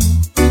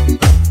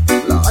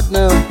 Lord,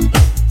 no.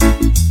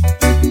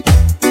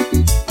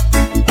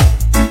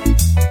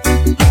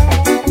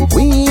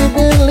 We've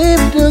been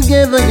lived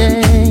together,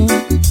 yeah,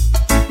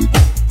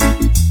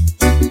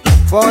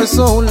 for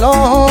so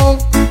long.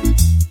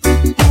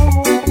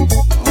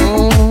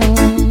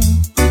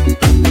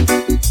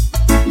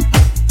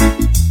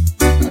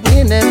 I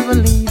will never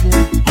leave you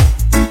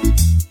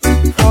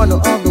for no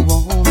other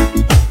one.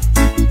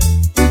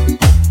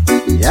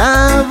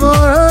 Yeah,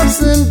 for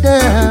ups and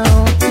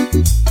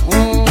downs,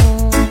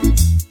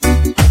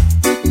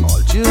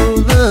 all through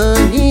the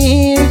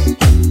years,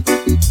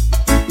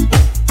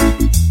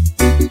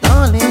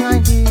 darling, I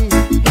did.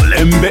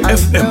 Lembe I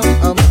FM. know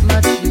how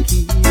much you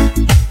give.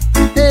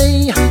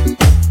 Hey,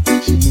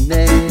 she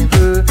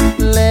never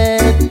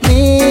let me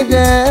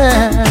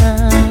down.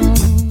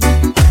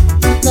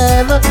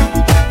 Never.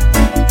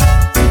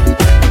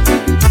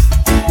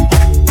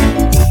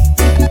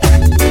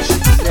 She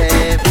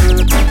never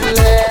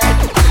let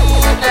me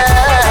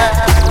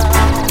down.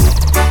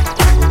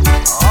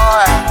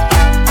 Oh,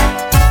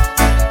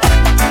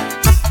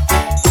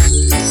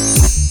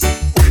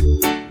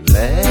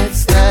 let's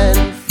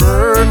stand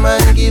firm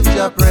and give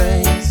Jah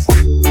praise.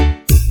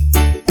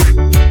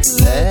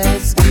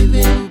 Let's give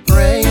him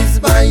praise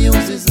by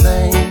use his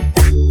name.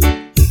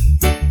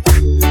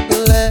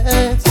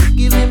 Let's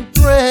give him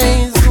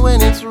praise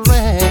when it's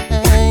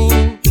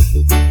rain,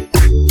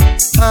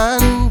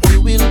 and it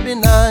will be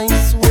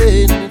nice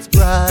when it's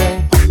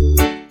bright.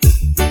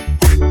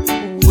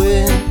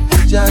 When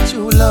Jah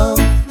true love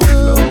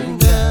flowing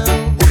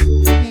down,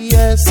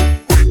 yes.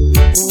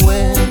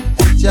 When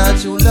Jah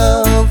true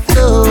love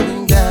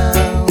flowing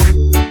down.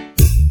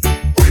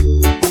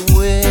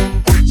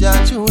 When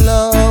Jah true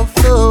love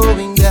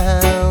flowing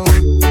down,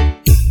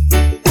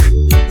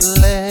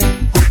 let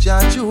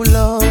Jah true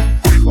love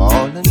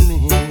fall on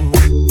me.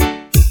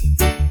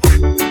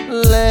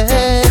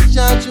 Let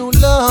Jah true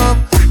love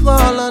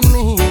fall on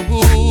me.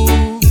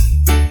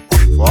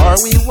 For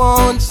we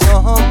want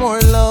some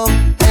more love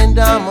and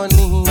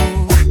harmony.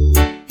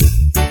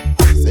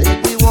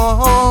 Said we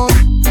want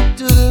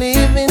to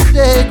live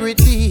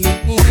integrity.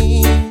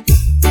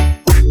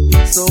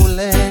 So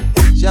let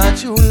Jah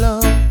true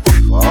love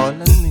fall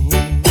on me.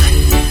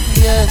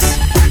 Yes,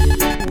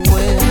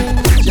 when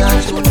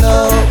Jah true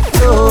love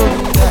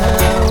flowing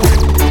down.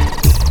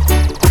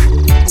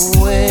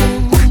 When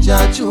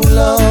Jah true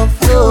love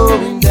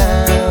flowing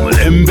down.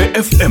 Lembe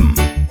FM.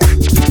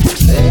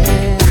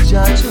 Let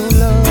Jah true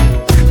love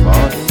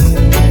fall on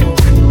me.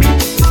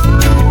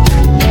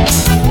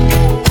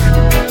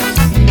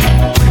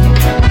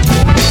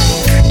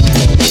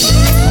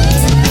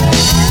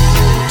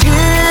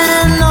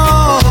 Didn't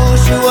know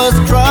she was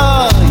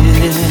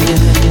crying.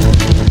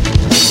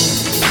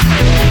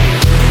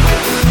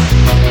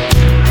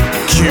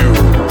 Q.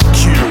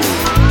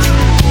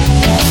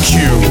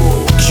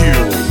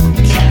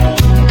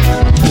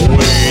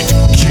 Wait,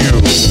 Q.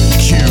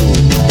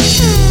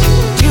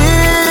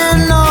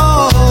 Didn't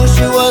know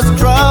she was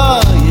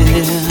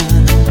crying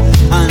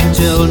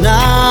until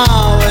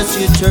now as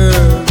she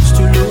turns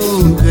to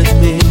look at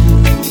me.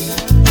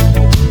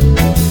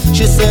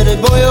 She said,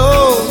 boy,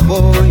 oh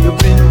boy, you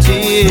bring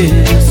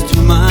tears to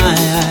my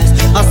eyes.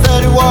 I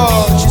said,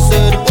 what? She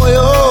said, boy,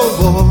 oh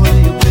boy,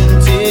 you bring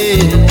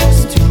tears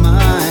to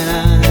my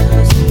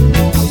eyes.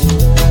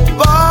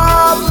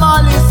 Bob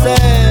Marley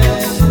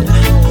said,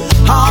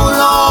 how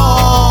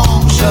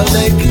long shall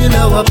they kill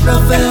our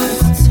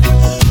prophets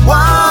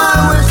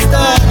while we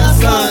stand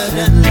aside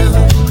and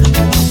look?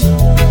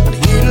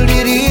 Little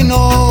did he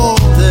know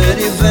that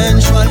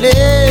eventually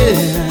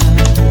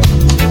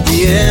the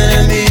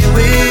enemy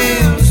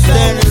will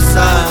stand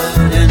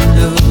aside and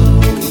look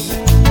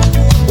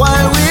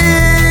while we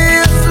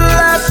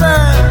slash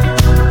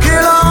and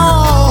kill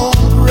our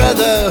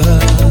brothers,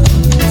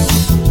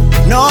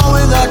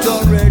 knowing that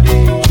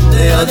already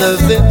they are the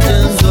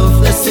victims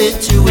of the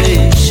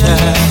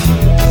situation.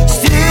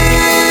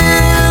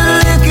 Still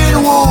licking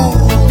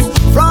wounds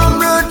from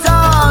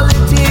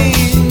brutality,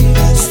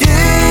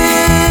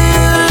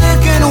 still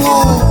licking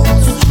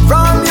wounds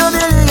from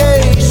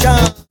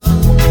humiliation.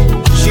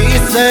 She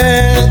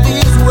said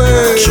these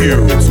words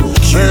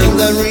when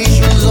the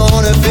wrinkles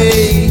on her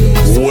face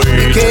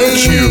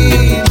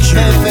became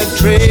perfect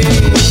trace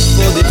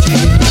for the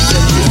tears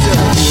that she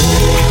said.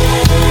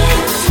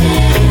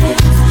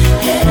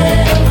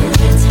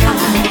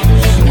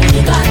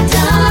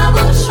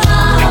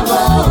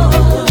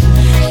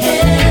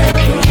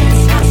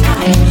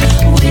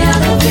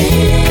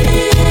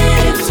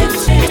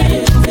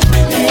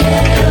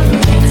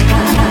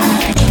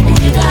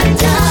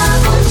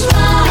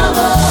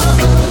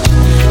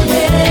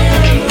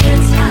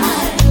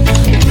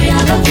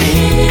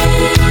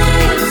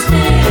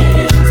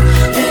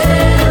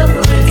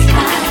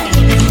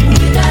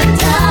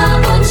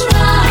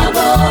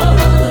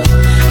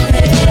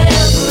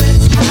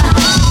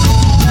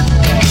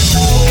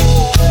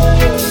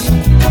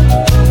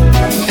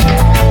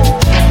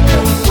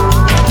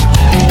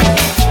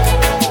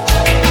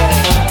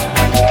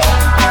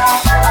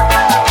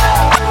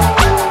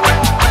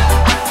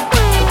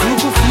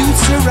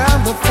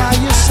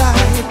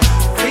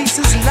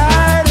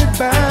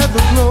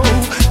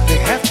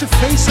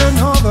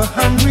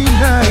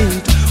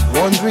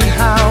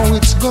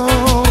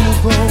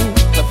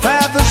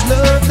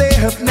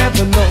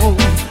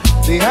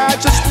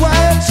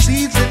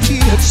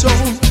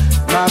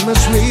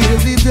 must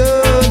really do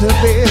the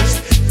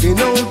best. You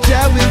know,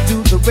 Jah will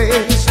do the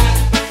rest.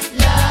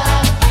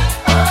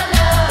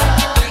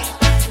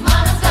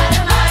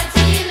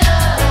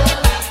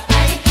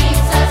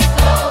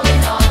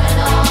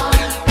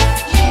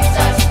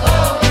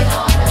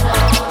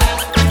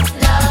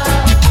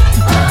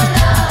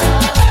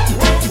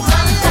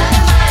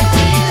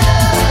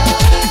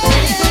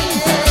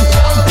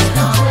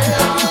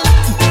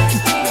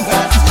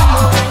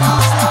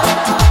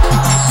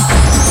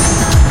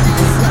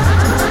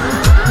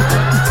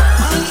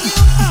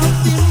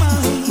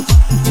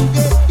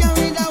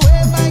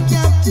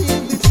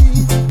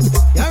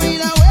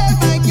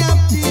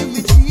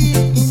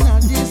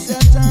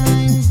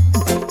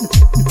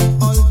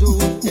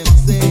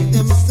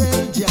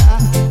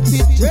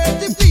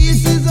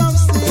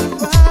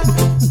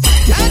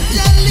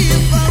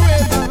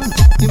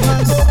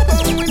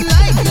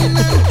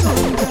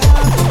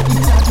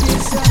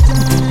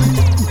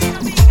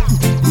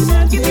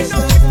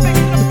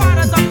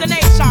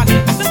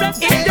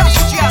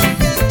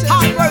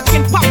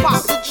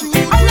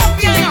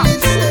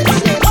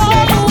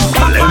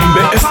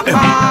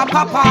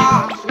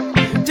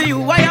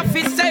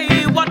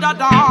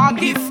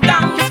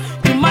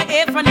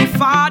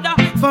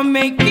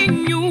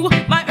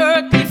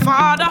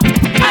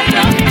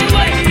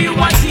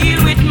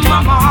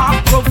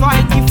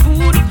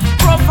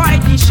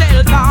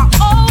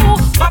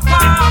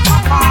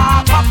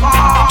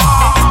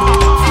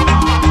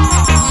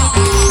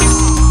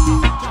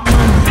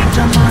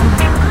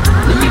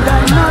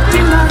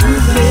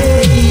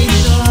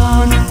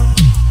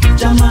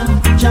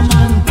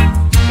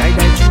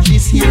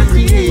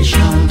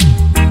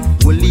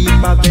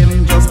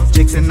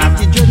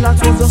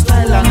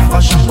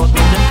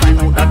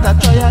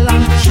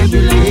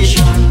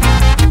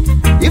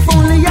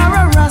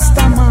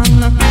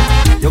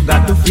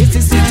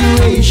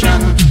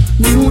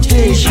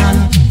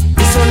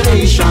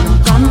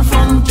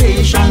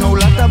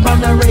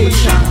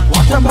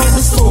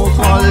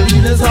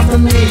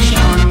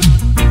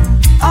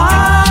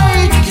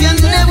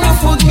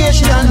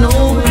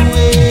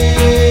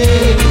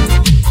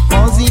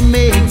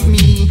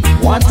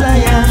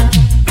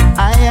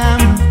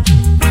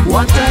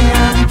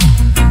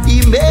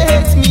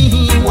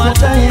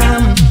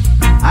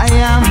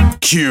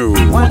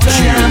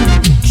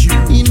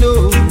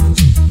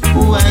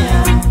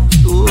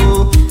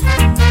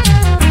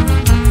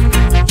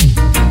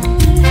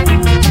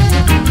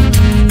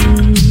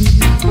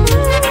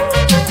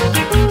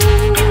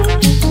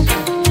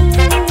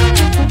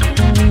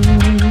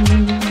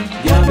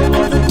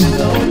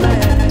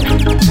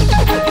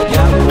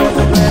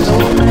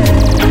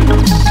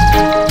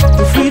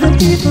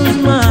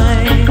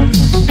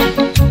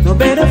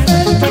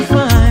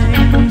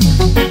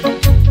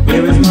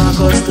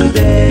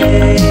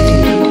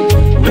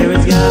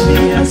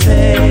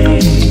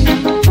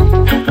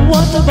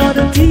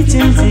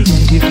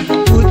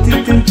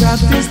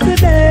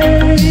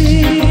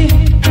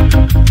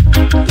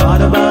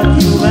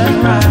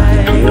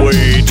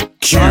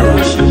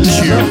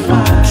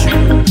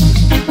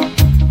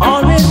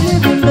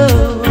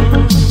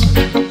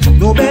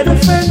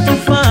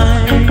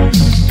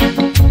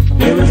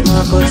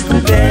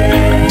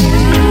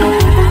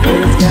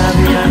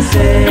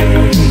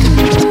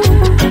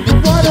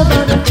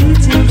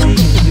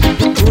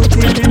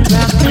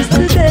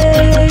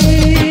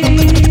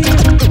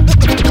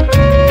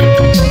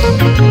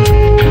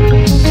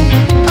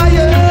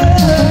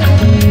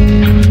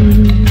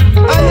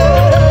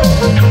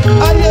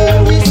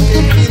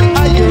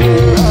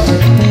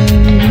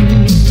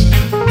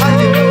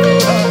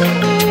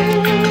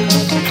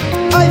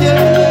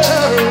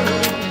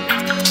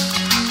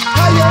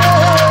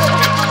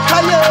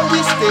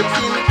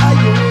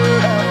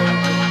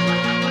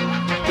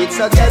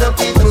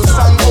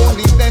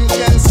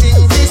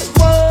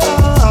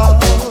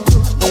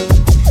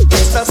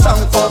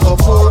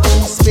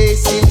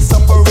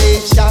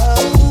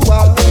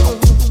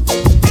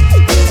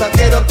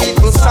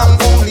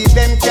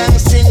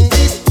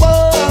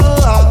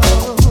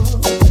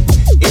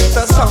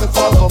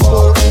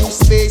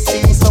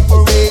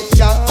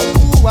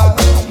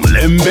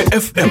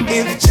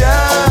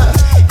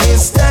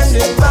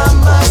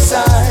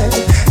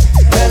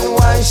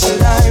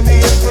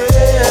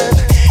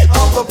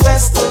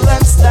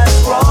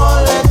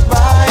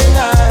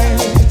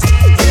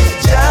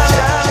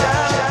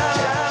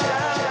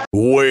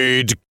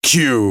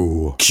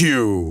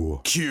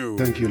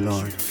 Thank you,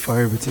 Lord, for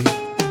everything.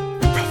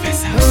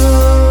 Professor.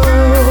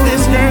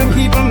 This girl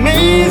keep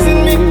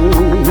amazing me.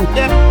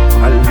 Yeah.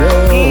 I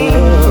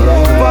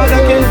love. But I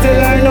can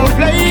tell I don't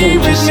play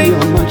with me. See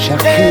how much I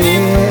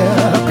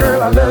care.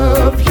 Girl, I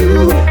love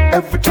you.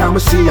 Every time I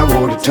see, I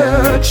want to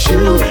touch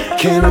you.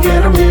 Can I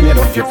get a minute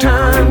of your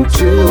time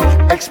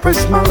to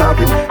express my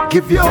loving?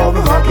 Give you all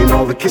the hugging,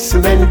 all the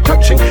kissing and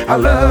touching. I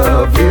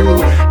love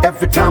you.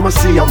 Every time I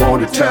see, I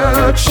want to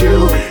touch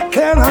you.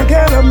 Can I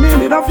get a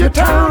minute of your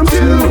time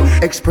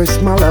to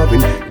express my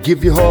loving?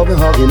 Give you all the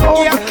hugging,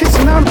 all the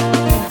kissing and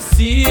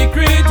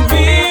secret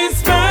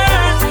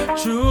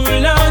whispers, true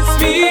love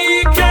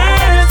speaker.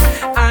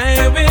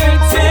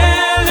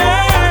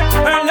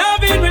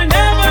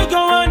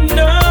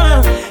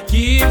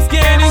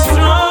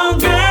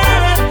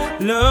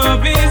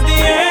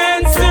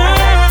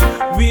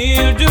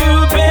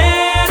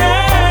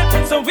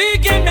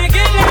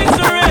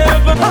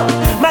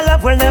 My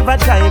love will never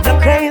drive you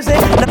crazy.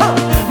 No,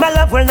 my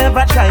love will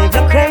never drive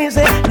you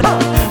crazy. No,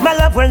 my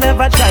love will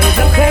never drive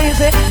you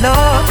crazy. No,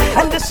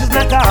 and this is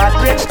not a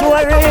heartbreak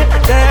story,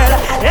 girl.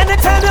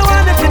 Anytime you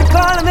want, you can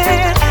call me,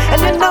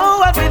 and you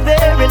know I'll be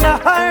there in a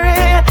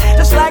hurry.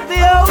 Just like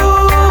the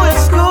old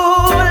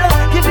school,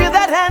 give you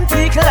that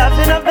antique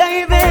loving,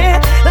 baby.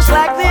 Just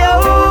like the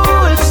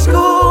old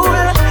school,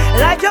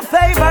 like your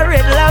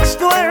favorite love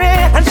story.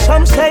 And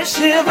some say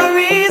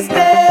chivalry's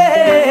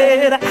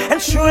dead and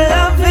true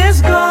love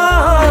is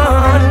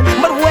gone,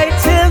 but wait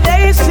till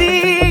they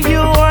see you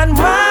on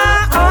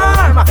my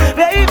arm,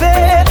 baby.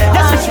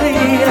 Yes, it's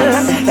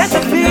real, that's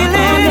a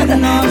feeling.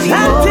 It's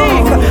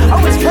antique,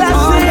 oh it's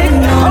classic,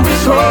 oh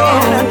it's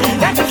real,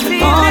 that's a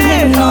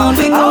feeling.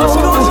 Oh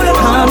school,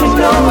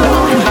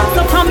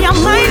 so from your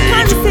mind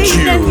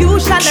conceive, then you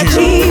shall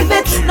achieve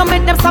it. No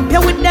make them stop you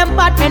with them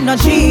bad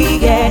energy.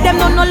 Yeah, them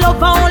no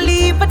love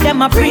only, but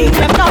them a free.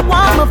 Them no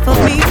warm for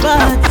people.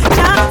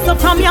 So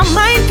from your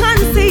mind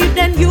conceive,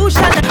 then you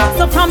shall.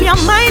 So from your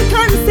mind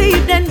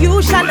conceive, then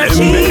you shall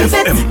achieve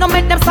it. No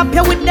make them stop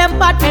you with them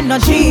bad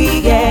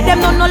energy. Yeah,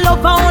 them no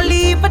love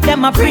only, but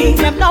them a free.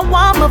 Them no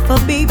warm for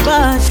people.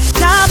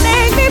 Now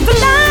make me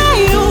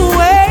fly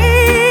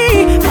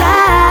away,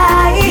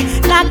 fly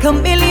like a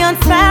million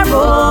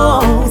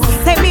sparrows.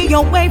 Take me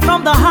away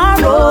from the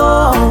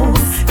horrors,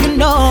 you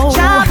know.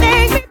 Child,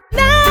 make me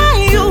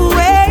fly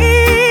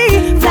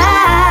away,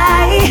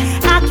 fly.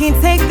 I can't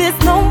take this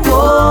no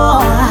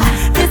more.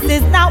 This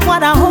is not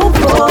what I hope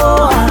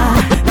for,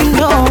 you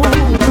know.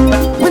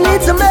 We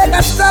need to make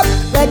a stop,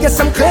 like get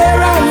some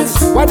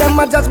clearance. Why them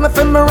a judge me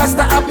for my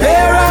rasta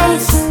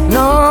appearance?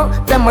 No,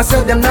 them a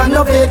say them have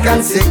no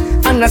vacancy.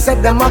 And I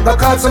said them a go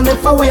call some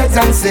for wait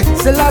and see.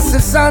 Celestial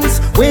sons,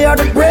 we are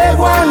the brave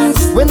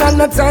ones. We not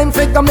no time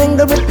for to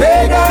mingle with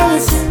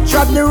pagans.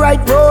 Tread the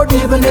right road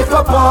even if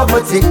for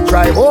poverty.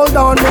 Try hold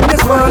on in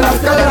this world of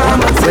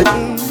calamity.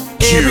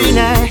 Every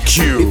night,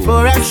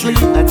 before I sleep,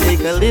 I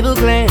take a little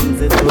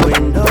glance at the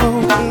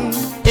window.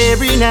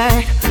 Every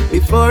night,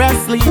 before I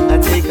sleep, I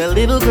take a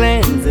little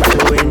glance at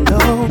the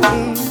window.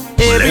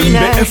 Every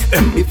night,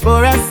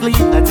 before I sleep,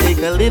 I take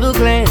a little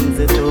glance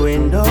at the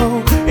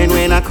window. And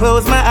when I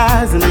close my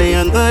eyes and lay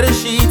under the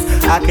sheets,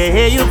 I can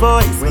hear your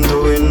voice when the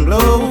wind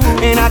blows.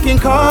 And I can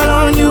call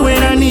on you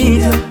when I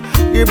need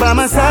you. You're by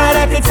my side,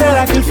 I can tell,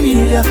 I can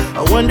feel you.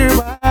 I wonder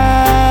why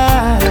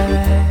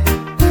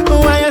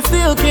I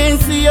still can't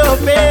see your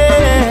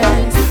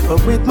face.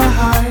 But with my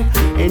heart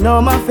and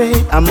all my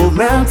faith, I move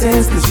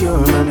mountains 'cause you're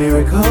my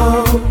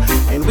miracle.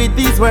 And with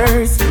these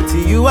words, to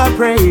you I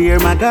pray. You're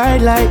my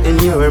guidelight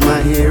and you're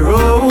my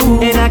hero.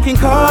 And I can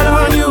call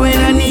on you when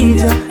I need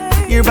you.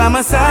 You're by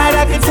my side,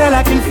 I can tell,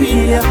 I can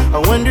feel you. I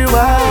wonder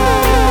why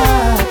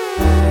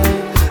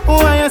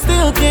I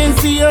still can't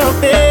see your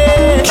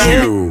face.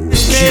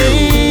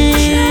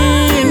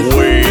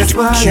 That's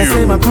why I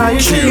say my prayer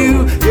to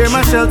you. You're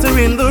my shelter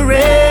in the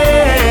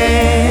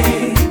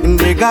rain. And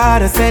dear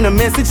God, I send a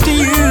message to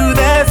you.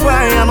 That's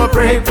why I'ma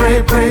pray,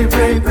 pray, pray,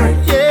 pray, pray.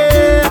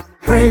 Yeah.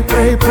 Pray,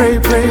 pray, pray,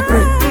 pray,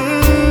 pray.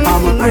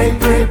 I'ma pray,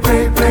 pray,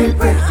 pray, pray,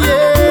 pray.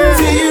 Yeah.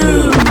 To you,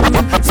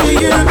 to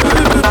you.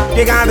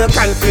 You got the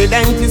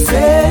confidence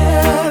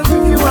yourself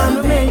if you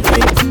wanna make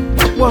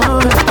it.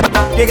 One.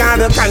 You got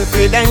the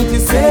confidence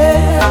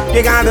yourself.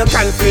 You got the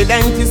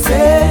confidence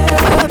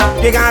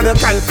yourself. You got the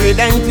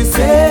confidence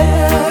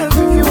yourself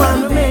if you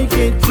wanna make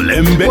it.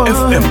 Lembe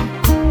FM.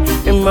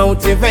 And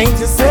motivate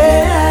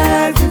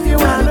yourself if you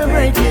wanna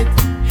break it.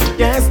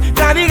 Yes,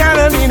 God, you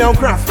gotta be no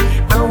craft.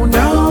 Oh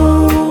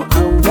no,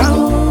 oh no,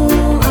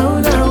 oh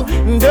no.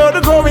 Though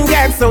the going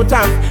gets so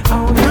tough.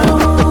 Oh no,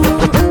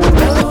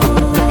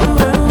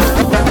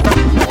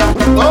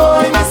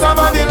 Oh, in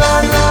somebody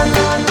land.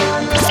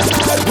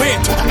 Wait,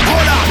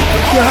 hold on.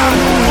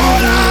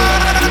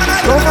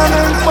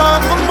 Government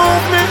part for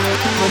movement.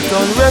 I'm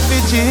done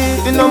refugee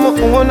in my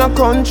own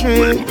country.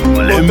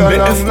 Lembe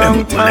FM,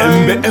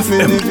 Lembe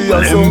FM,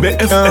 Lembe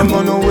FM.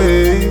 On the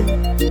way.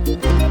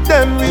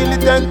 Them really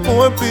take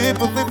poor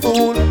people for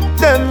fool.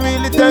 Them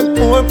really take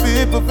poor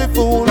people for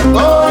fool.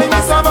 Oh, in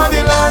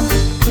somebody land.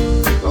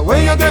 Where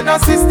you get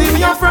that system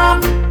you're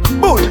from?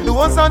 Bull,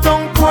 those are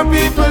young poor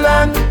people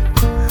land.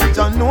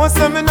 John no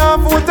seminar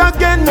vote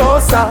again, no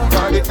sir.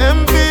 Cause the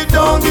MP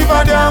don't give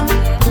a damn.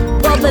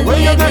 Where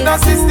you get that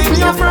system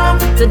you're from?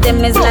 To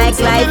them is like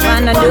life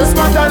and a do.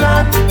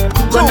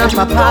 Gonna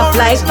pop off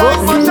like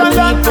button.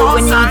 People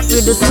we need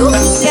to do so.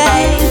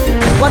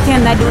 What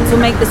can I do to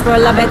make this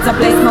world a better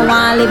place? No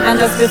one live and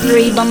just be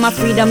free, but my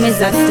freedom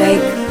is at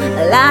stake.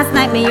 Last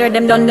night me hear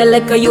them done the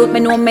liquor youth. Me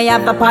know me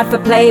have a part for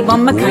play, but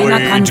me kinda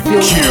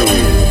confused.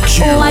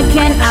 What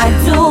can I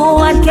do?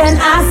 What can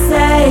I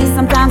say?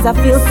 Sometimes I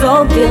feel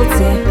so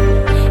guilty.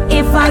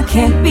 If I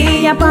can't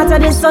be a part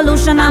of the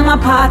solution, I'm a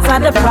part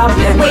of the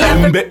problem. We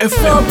have to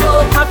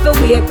have to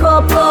wake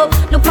up.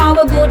 Look for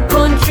a good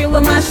country,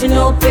 we're mashing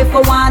up. If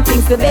we want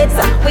things to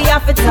better, we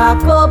have to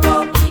talk up.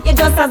 You're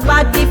just as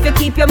bad if you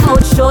keep your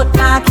mouth shut.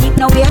 Nah, keep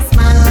no waste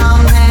man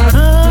around me.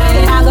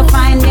 I go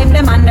find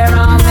them under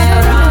arm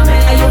me.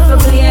 I used to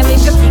blame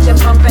if you keep them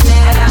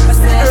company.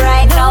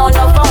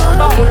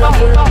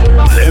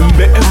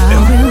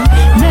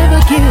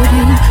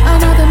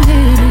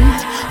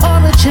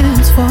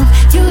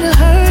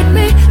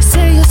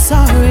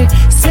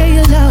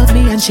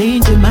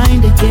 change your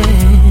mind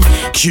again.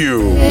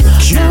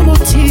 No more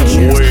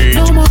tears,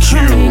 no more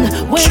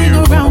crying, waiting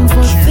around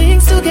for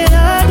things to get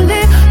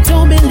ugly.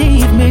 Don't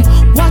believe me,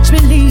 watch me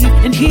leave,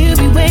 and hear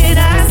me when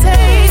I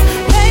say,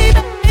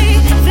 baby,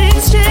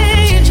 things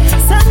change.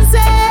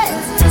 Sunset,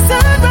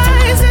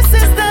 sunrise, this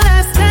is the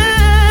last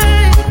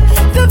time,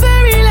 the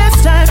very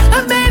last time.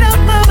 I made up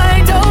my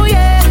mind, oh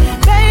yeah,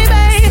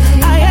 baby,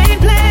 I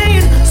ain't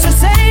playing. So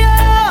say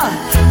your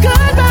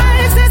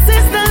goodbyes, this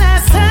is the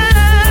last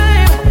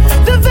time,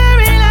 the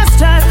very last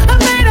time. I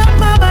made up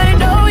my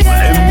mind, oh yeah.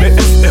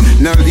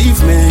 Now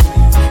leave me,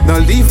 now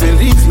leave me,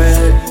 leave me.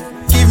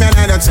 Give me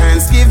another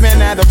chance, give me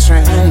another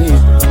try.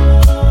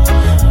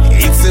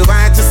 It's too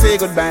hard to say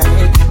goodbye.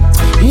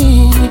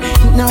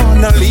 No,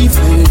 no, leave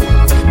me,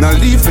 no,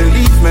 leave me,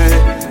 leave me.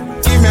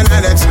 Give me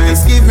another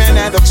chance, give me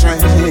another try.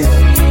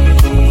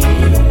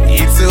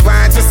 It's too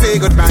hard to say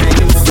goodbye.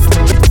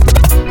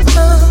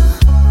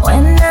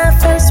 When I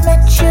first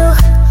met you,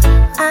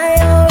 I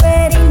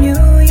already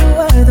knew you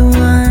were the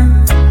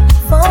one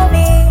for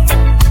me.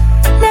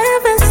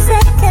 Never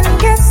second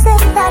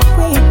guessing that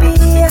we'd be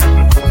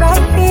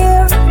right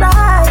here,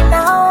 right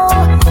now.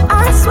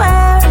 I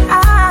swear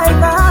I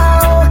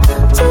vow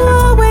to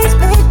always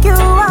pick you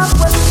up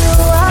when you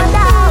are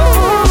down.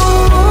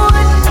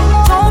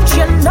 Don't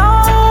you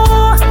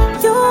know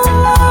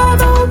you're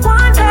the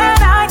one that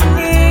I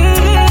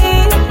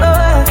need?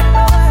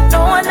 No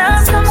one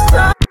else comes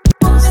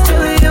close to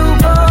you,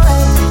 boy.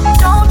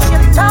 Don't you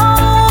know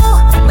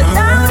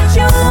without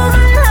you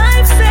my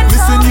life's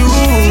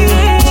incomplete?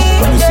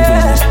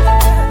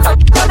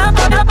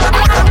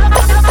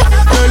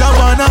 Girl, I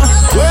wanna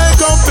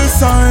wake up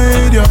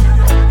beside you,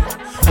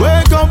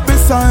 wake up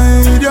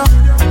beside you.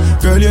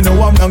 Girl, you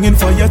know I'm longing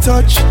for your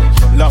touch,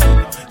 long.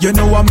 You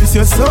know I miss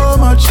you so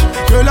much.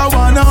 Girl, I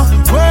wanna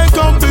wake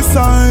up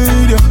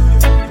beside you,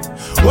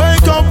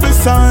 wake up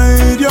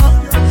beside you.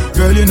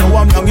 Girl, you know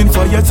I'm longing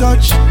for your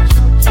touch.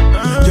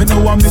 You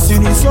know I'm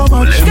missing you so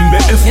much.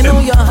 You know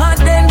you're hot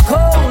and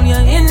cold, you're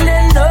in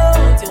and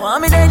out. You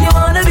want me, then you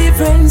wanna be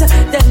friends.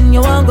 Then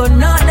you want go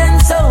north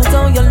and south.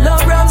 So your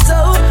love rum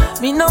so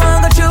me no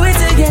want go through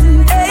it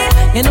again. Hey,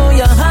 you know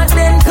you're hot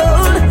and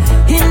cold,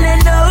 in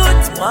and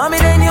out. You want me,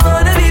 then you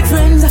wanna be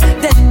friends.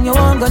 Then you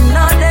want go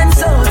north and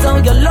south. So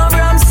your love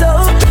rum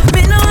so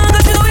me no want go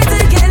through it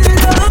again.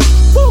 No.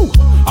 Woo.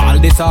 All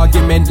this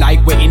argument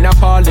like we're in a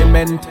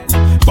parliament,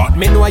 but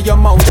me know your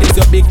mouth is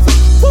your big.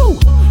 Woo.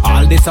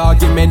 All this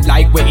argument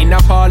like we're in a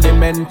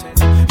parliament,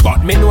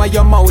 but me know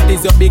your mouth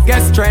is your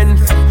biggest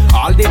strength.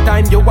 All the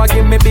time you a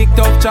give me big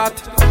tough chat,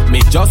 me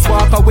just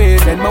walk away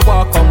then me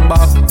walk come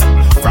back.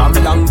 From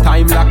long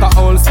time like a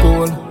old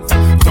school,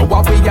 so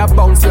what we a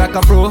bounce like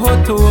a pro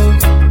tool.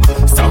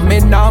 So me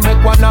now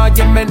make one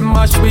argument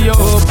mash we up,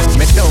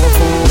 me no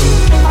fool.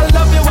 I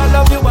love you, I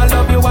love you, I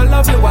love you, I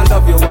love you, I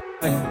love you.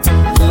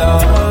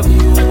 Love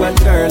you and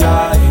girl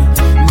I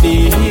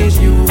need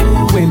you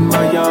in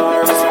my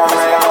arms.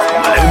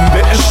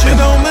 She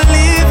don't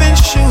believe in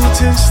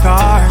shooting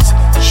stars.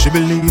 She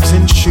believes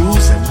in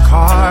shoes and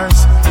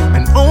cars,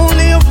 and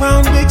only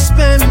around big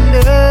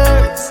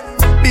spenders.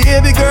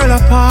 Baby girl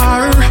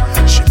apart,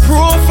 she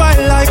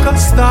profile like a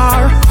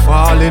star.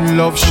 Fall in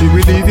love, she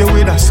will leave you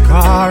with a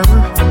scar.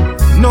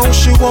 No,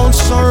 she won't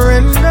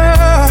surrender.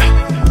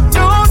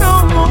 No,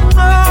 no, no,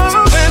 no.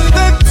 So when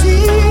the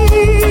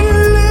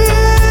deal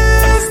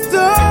is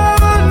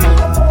done,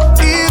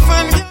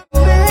 even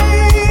your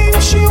name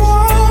she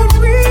won't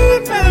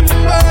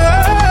remember.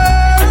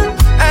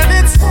 And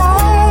it's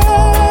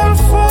all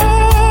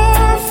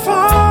for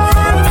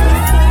fun.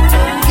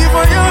 Give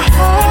her your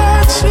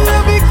heart,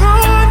 she'll be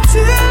gone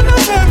till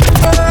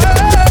November.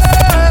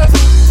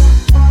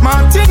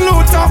 Martin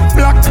Luther,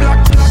 black, black,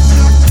 black.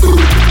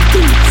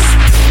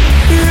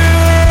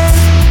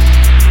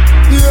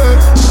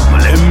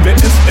 Malembe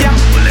FM,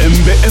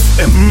 Malembe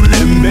FM,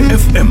 Malembe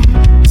FM.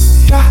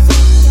 Yeah.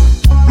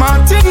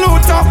 Martin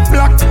Luther,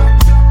 black.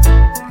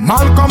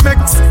 Malcolm X,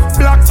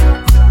 black.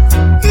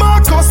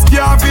 Marcus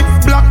Garvey,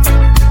 black.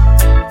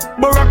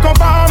 Barack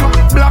Obama,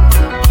 black.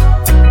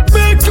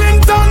 Bill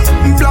Clinton,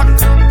 black.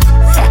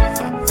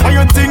 How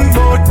you think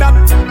about that?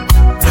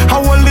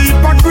 How a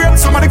leap of great,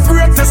 some of the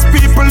greatest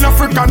people in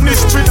African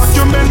history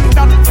document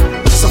that.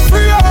 So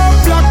free up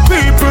black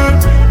people,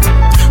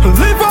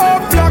 live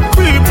up black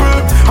people.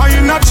 I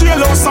in a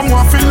jailhouse,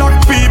 someone feel like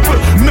people.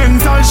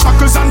 Mental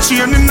shackles and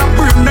chain in a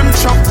brain, them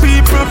trap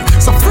people.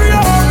 So free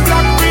up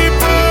black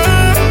people,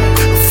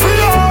 free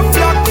up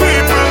black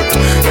people.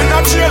 In a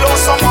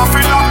jailhouse, someone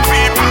feel like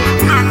people.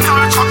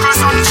 Mental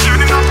shackles and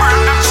chain in a brain,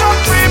 them trap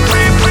people.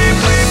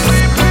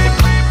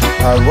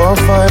 I'd walk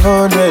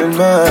 500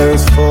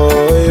 miles for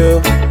you,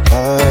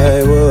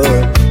 I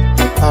would.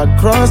 I'd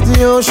cross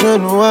the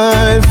ocean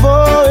wide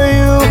for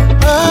you,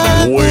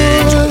 I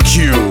would.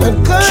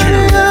 And climb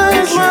the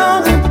highest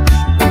mountain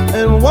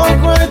and walk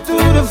right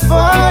through the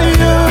fire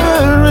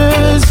and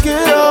risk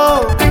it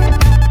all.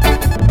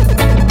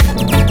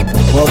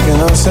 What can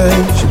I say?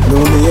 She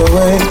blew me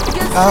away.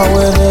 I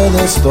weathered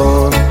the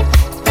storm.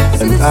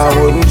 And I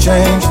wouldn't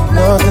change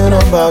nothing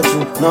about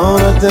you, no,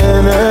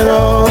 nothing at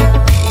all.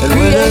 And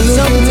when I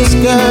look in the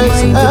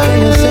skies, I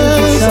know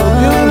so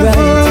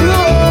beautiful.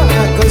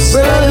 Like a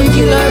sun,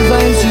 kill her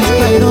vibes, she's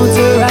crying out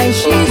her eyes,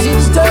 she's in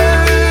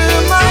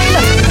mind.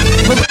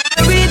 But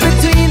I read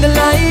between the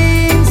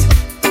lines,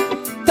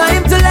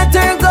 time to let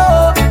her go.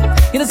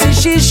 You know, see,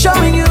 she's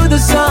showing you the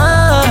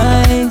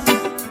signs.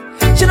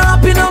 She not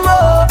happy no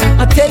more.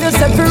 I tell you,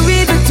 step to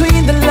read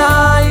between the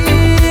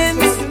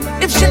lines.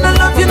 If she not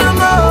love you no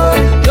more,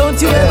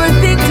 don't you ever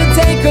think to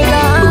take her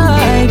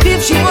life.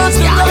 If she wants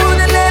to go,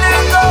 then let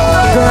her go.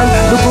 Girl,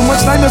 look how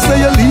much time you say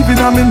you're leaving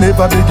and me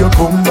never beg you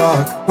come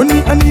back. When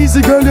me an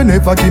easy girl, you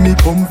never give me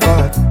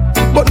comfort.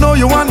 But now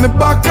you want me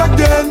back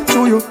again.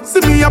 So you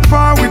see me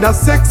apart with a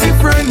sexy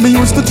friend. Me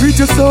used to treat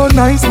you so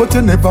nice, but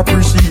you never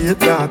appreciate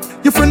that.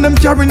 Your friend them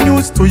carry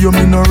news to you,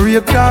 me no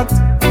rate that.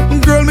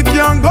 Girl, me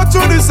can't go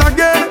through this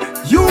again.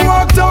 You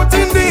walked out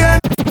in the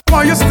end.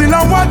 Why you still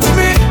a watch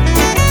me?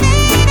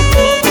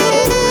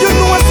 You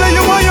know I say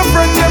you want your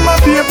friend, them a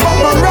be a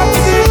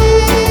paparazzi.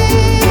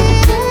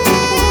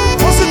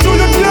 What's it true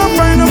you can't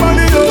find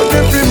nobody out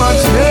every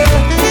match me?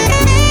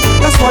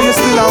 That's why you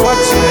still a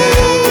watch me.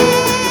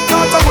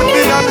 Thought I would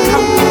be unhappy,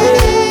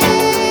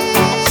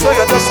 so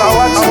you just a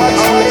watch me.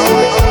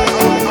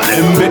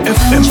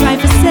 Try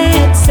to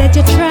set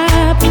your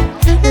trap,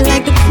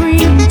 like the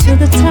cream to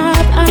the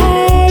top.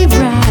 I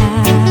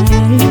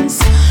rise,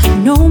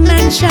 no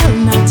man shall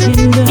not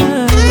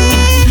hinder.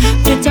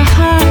 Bitter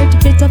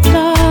heart, bitter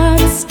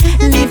thoughts,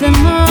 leave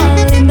them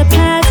all in the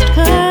past.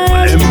 'Cause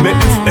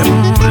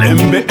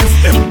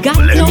I got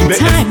no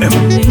time to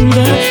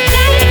linger.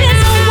 Life is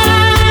a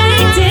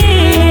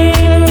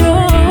winding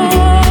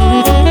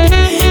road,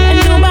 and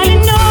nobody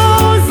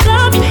knows the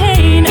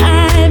pain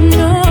I've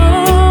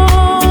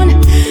known.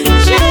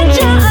 Judge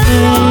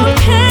alone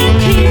can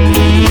keep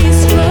me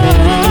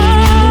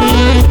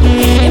strong.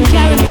 Him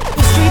carry the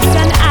streets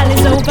and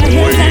alleys, over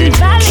hills and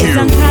valleys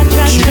and paths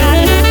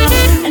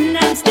and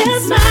I'm still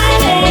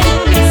smiling,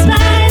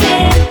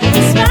 smiling,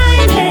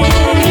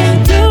 smiling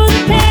through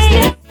the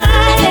pain.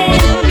 Smiling,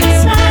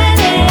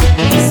 smiling,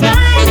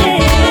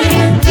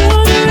 smiling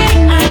through the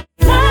rain. I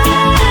smile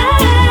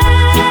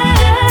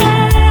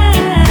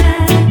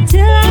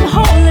till I'm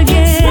whole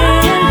again.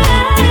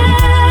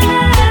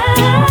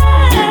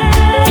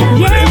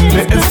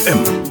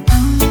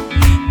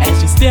 As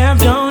she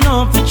stepped down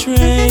off the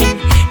train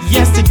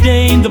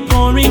yesterday in the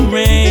pouring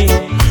rain,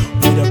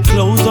 with her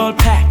clothes all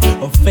packed,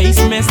 her face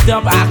messed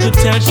up, I could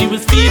tell she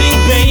was feeling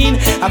pain.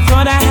 I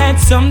thought I had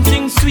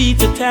something sweet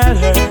to tell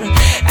her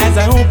as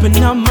I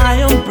opened up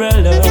my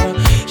umbrella.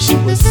 She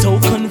was so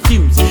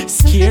confused,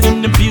 scared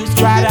and abused,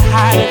 tried to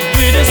hide it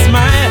with a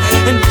smile.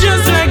 And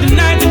just like the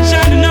night in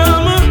shining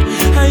armor,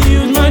 I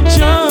used my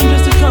charm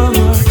just to calm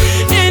her,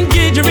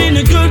 engage her in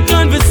a good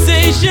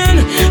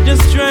conversation,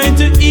 just trying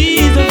to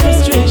ease her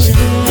frustration.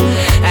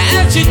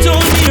 As she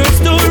told me her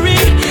story,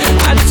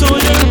 I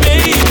told her,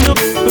 babe, no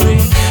worry,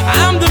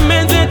 I'm the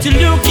man that you're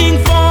looking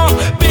for.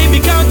 Baby,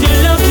 count your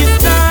lucky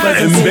stars.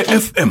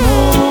 MBFM.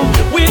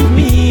 With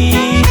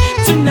me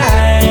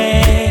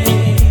tonight,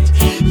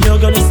 you're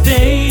gonna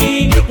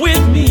stay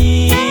with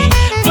me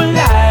for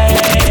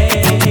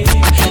life.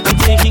 I'm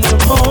taking you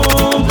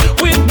home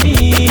with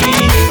me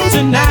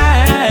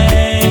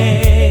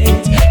tonight,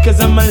 'cause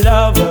I'm a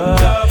lover,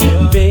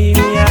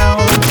 baby, I'll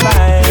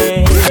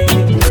fight.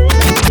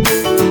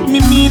 Me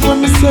mean when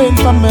me say it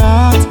from my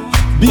heart.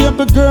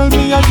 Baby girl,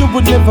 me and you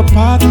would never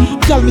part.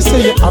 Tell me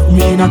say you have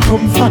me in a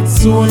comfort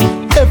zone.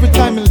 Every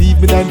time you leave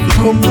me, then you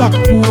come back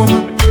home.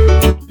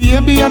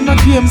 Baby, and the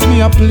games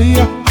me a play.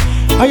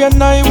 I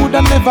and I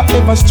woulda never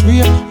ever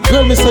stray.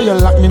 Girl, me say you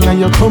lock me in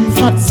your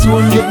comfort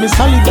zone. Get me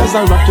solid as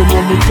a rock, you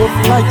know me tough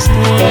like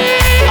stone.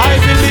 I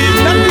believe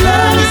that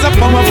love is a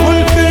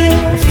powerful thing,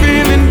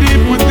 feeling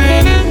deep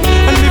within.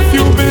 And if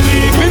you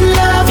believe in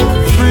love,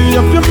 free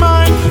up your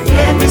mind,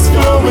 let this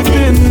flow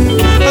within.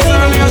 As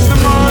early as the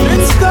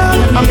morning star,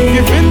 I'm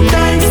giving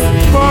thanks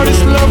for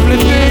this lovely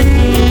thing.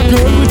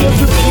 Girl, with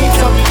every beat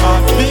of me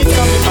heart, beat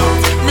of me heart,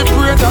 me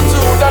pray that you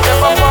woulda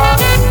never part.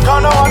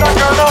 Can't no other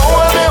girl no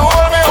hold me,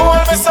 hold me,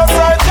 hold me so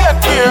tight, yet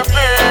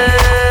baby.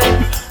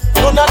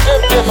 None of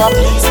them never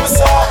please me,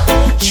 sir.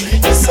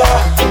 Treat me, sir.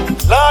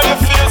 Lord, you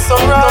feel so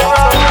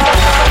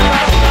right.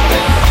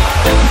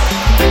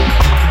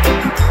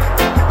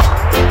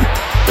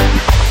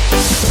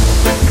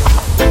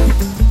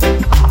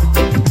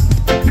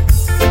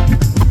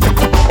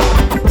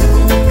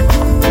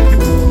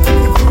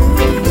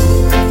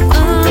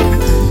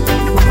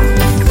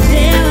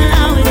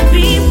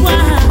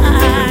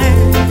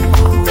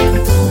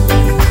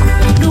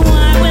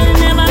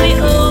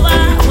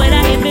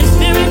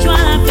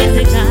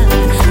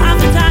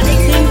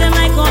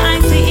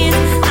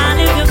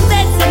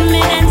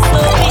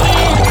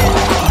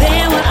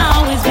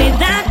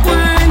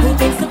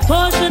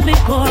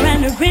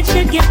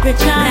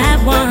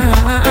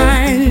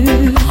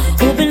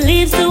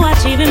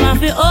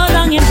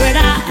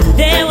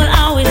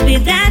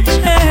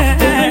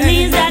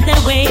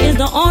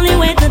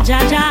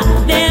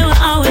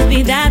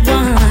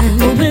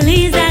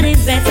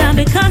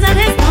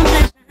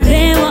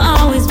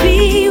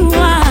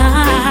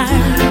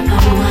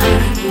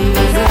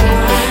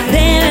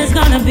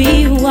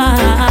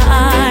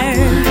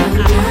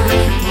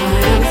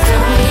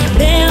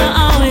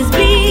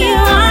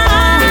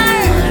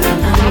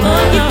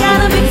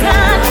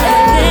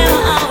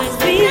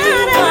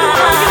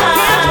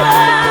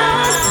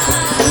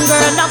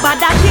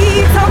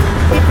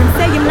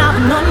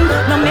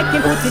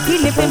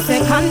 Beat it till him say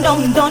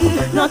condom done.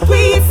 No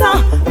tweets,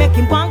 make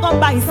him want go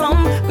buy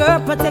some. Girl,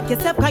 protect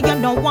yourself 'cause you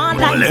don't want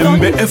like done.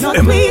 No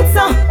tweets,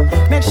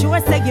 make sure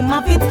say him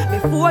have it.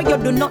 Before you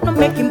do not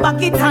make him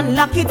back it and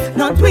lock it.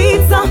 No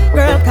tweets,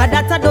 girl, 'cause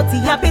that's a dirty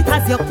habit.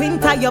 As your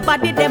quinta, your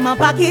body, them a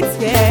back it,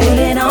 yeah. Put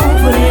it on,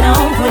 put it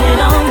on, put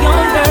it on,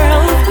 young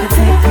girl.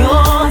 Protect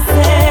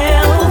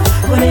yourself.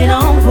 Put it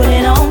on, put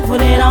it on,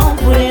 put it on,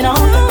 put it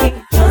on. It's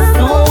just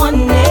no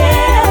one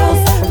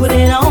else. Put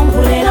it on,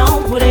 put it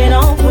on, put it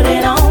on, put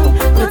it on.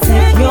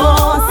 Protect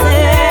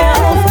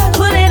yourself.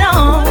 Put it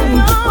on,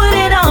 put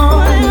it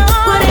on,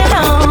 put it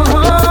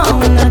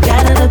on. I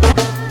gotta look.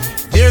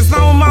 There's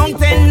no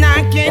mountain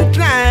I can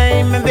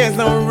climb, and there's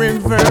no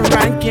river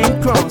I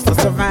can cross to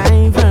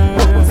survive.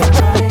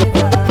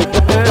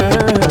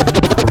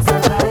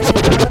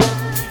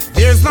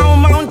 There's no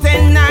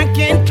mountain I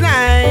can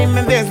climb,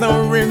 and there's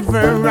no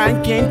river I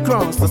can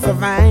cross to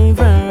survive.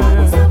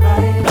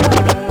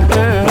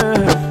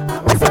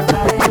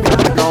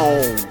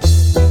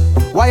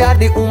 Why are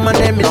the woman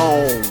them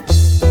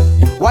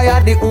Why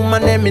are the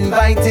woman them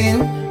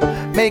inviting?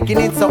 Making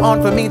it so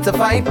hard for me to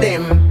fight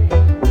them.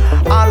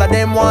 All of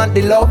them want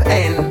the love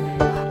and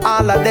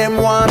all of them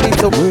want me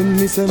to. When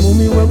me say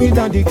mommy where we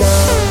daddy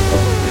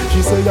gone,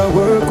 she say your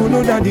work who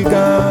no daddy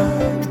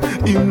gone.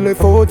 Him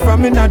left out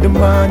from in the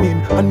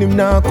morning and him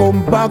now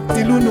come back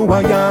till you know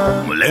I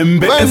am. When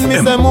me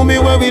say mommy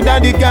where we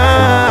daddy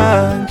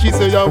gone, she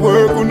say your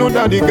work who no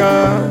daddy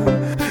gone.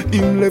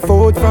 Him left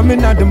out from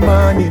in the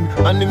morning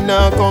and him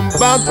now come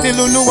back till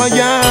you know I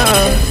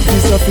am.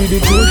 This a for the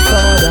good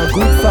father,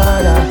 good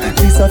father.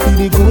 This a for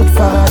the good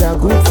father,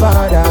 good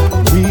father.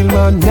 Real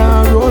man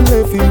now run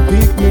left him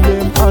pick me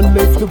them and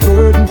left the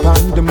burden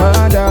pon the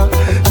mother.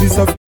 This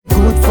a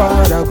good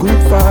father,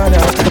 good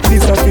father.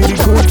 This a for the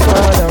good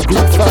father,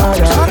 good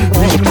father.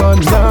 Real man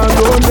now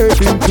run left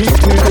him pick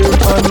me them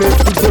and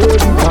left the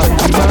burden pon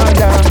the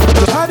mother.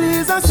 Body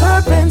is a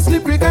serpent,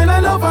 slippery kind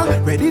of lover,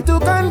 ready to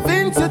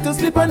convince you to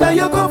sleep under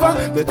your cover.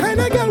 The kind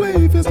of girl where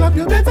if you slap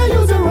you better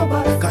use a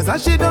rubber, 'cause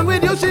as she done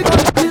with you she gon'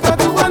 give her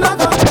to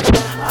another.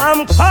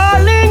 I'm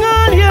calling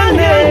on your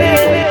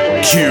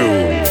name. Q.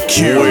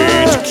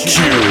 Wait, Q.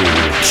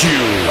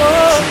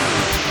 Oh,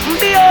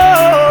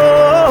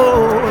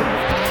 behold,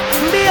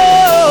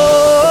 behold.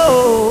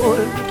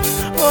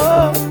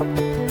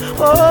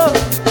 Oh,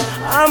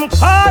 I'm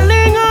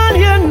calling on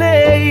your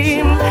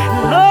name.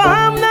 No,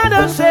 I'm not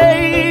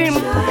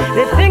ashamed.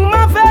 They think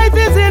my faith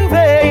is in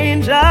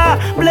vain. Jah,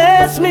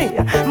 bless me,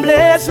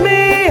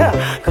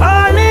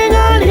 calling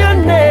on your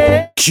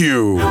name.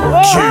 Q.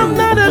 I'm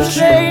not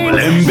ashamed.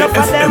 Some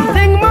of them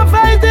think my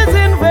faith is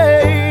in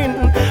vain.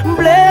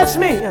 Bless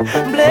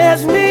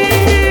me.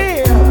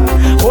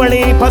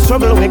 Only heap of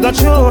struggle we got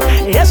through.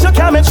 Yes, you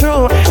coming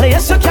through.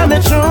 Yes, you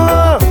coming through.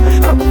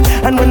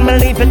 And when me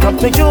leave it up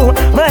to you,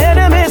 my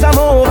enemies are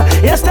move.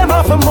 Yes, them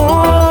off a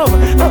move.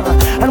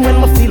 And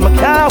when me feel my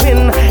car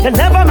win, they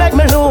never make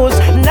me lose.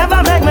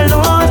 Never make me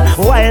lose.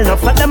 While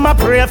enough of them I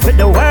pray for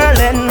the world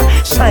and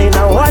shine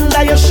a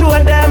wonder you show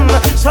them.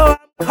 So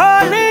I'm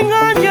calling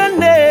on your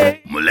name.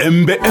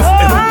 Mulembe FM. Oh,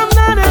 I'm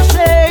not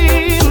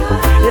ashamed.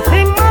 You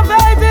think my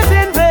faith is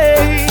in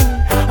vain.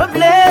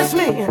 Bless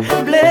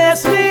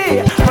me.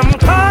 I'm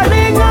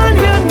calling on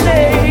your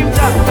name.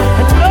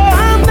 No,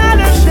 I'm not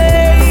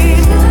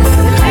ashamed.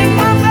 You think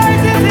my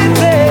faith is in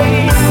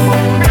vain.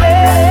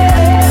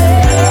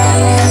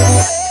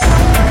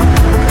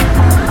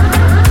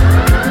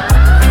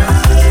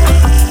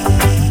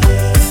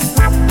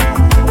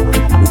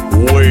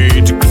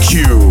 Wait, Q.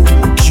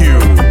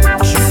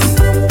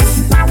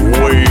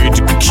 Wait,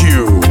 Q.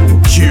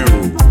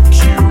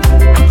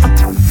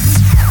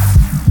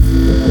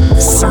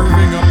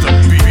 Serving up the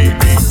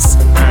beats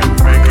and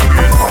reggae.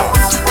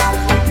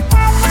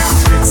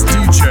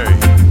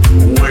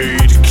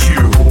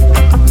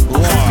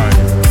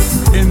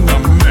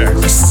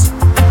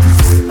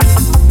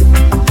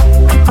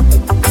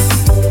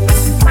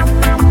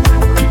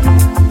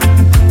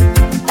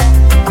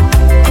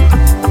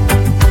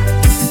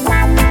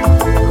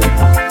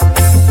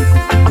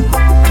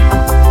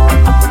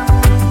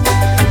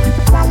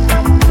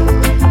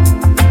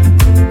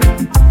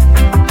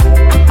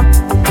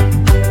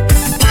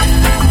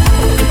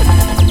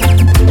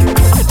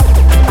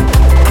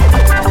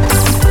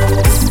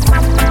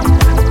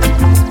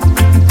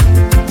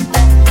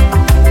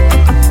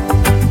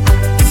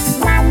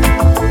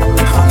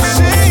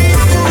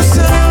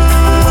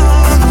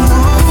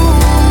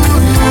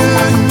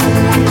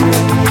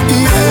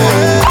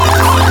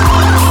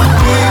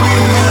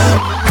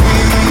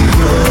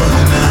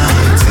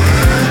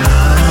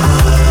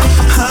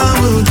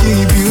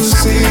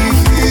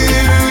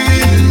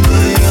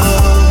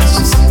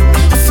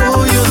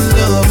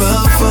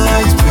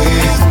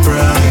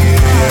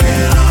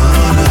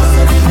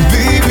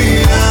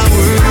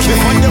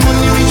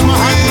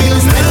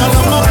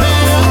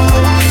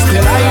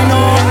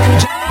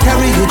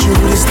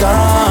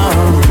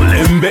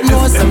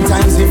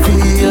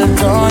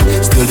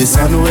 the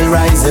sun will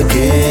rise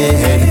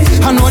again.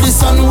 I know the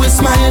sun will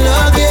smile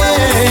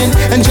again,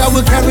 and Jah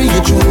will carry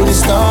you through the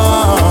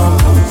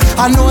storm.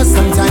 I know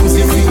sometimes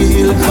you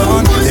feel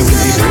gone, there will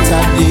be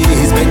better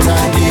days, better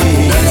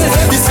days.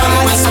 The sun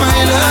will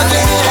smile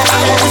again.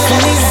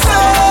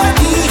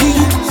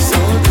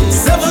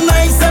 7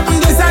 nights, 7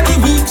 days of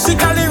the week, she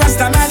call the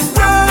Rastaman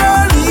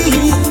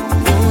Rolly.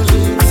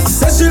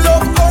 Says she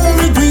love how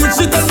me do it,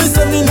 she tell me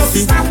say me no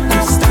fit.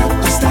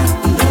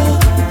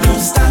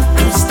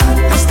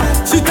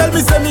 She tell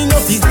me say me no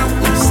fit.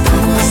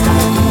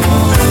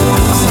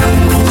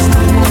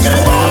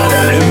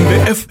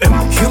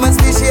 Human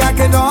species I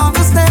can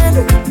understand.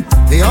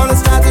 They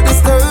always try to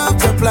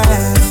disturb your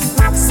plan.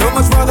 So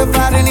much for the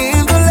fighting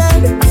in the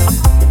land,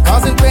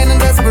 causing pain and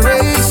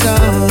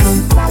desperation.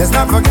 Let's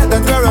not forget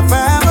that we're a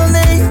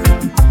family,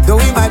 though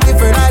we might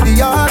different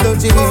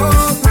ideology.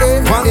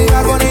 One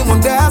God, one aim, one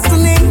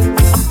destiny.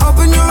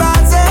 Open your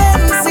eyes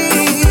and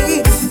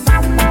see.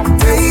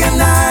 Day and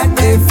night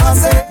they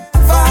fuss and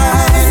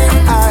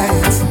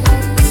fight.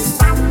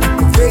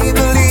 They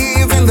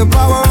believe in the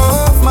power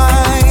of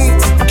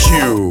might.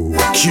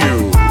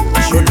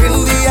 But in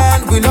the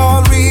end we'll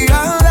all realize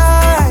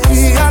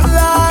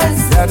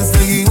that it's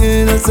the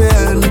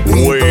innocent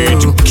people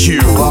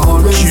who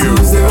always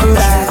lose their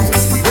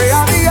lives. We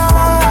are the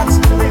odds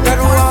that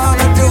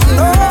wanna do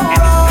no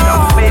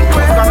wrong. We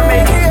are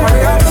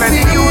the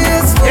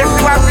thieves. Yes,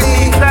 you have to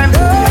teach them.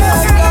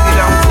 You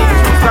don't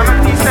teach, who's gonna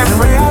teach them?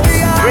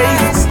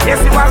 Raise. Yes,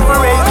 you have to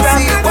raise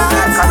them.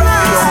 Because if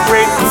you don't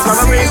break, who's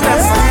gonna raise them?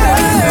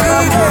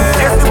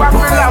 Yes, you have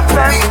to love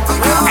them.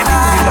 And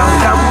if you don't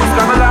love, who's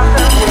gonna love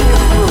them?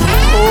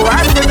 Oh,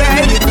 I'm the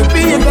day, you could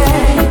be a day.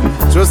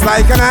 Just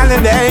like an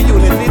holiday,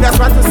 unity, that's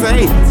what to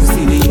say. To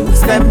see the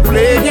youths them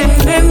playing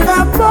in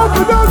the book,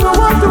 who doesn't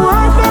want to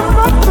hurt them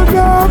from the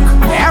dark.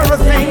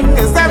 Everything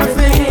is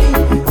everything.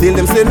 Till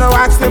them say no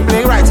watch them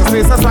play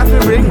righteousness, that's what they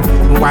bring.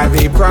 While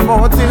they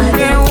promoting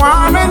their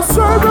warm and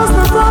service,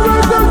 the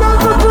power them not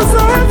to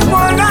present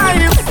more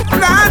life.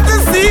 Not to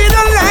see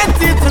the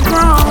light it to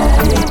grow.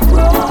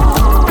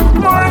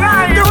 More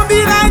life. Don't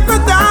be like the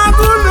dog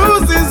who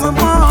loses a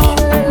bone.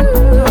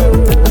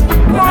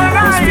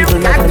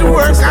 Got to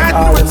work hard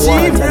to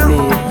achieve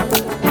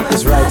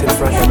is right in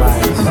front of my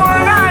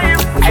eyes.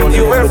 And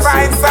you will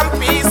find some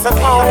peace at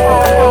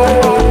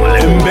home.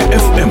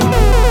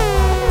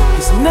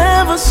 He's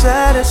never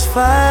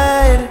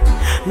satisfied,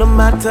 no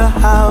matter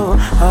how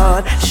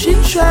hard she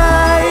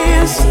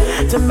tries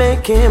to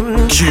make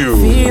him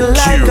feel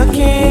like a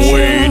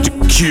king.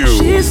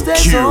 She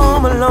stays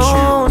home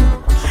alone.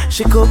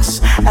 She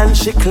cooks and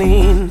she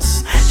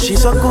cleans.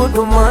 She's a good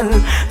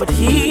woman, but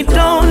he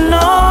don't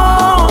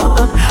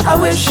know. I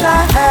wish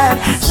I had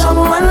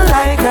someone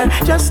like her,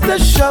 just to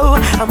show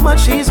how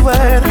much she's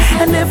worth.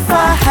 And if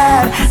I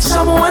had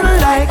someone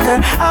like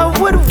her, I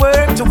would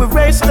work to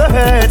erase the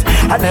hurt.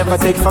 I never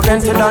take for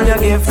granted all you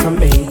give to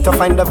me. To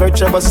find a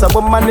virtuous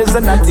woman is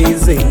not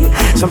easy.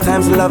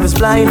 Sometimes love is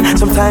blind,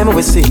 sometimes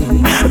we see.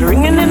 But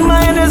ringing in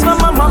my head is what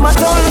my mama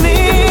told me.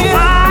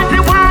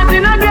 Want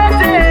it, I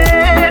get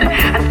it.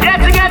 And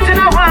getting,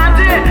 I want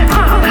it.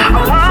 I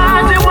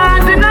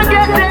want it, I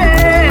get it.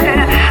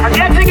 I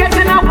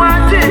getting, I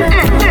want it.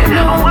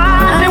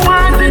 I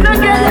want it, I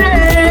get it.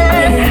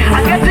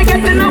 I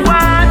getting, I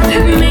want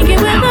it. Make it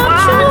without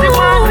you.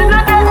 I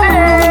get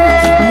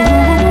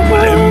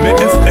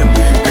it.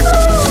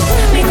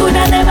 Me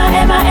coulda never,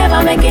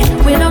 ever make it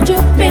without you.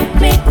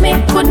 Me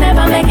could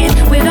never make it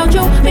without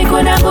you. Me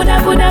coulda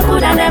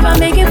never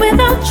make it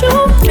without you.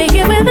 Make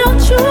it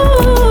without you.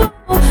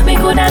 Me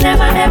coulda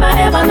never,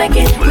 ever make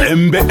it.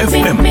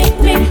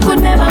 Me could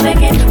never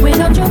make it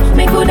without you.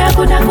 Me coulda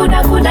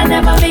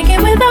never make it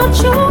without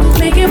you.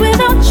 Make it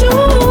without you.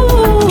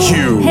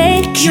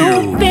 Hey,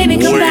 you, baby,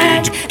 come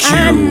back.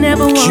 I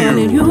never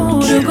wanted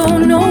you to go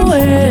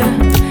nowhere.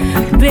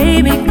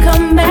 Baby,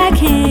 come back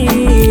here.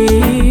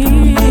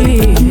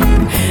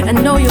 I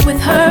know you're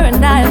with her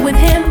and I'm with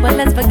him, but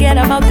let's forget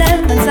about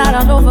them and start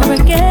all over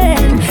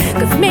again.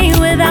 Cause me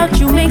without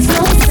you makes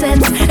no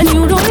sense, and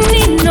you don't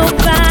need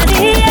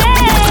nobody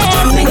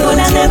else. Me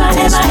coulda never,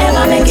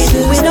 ever make it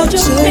without you.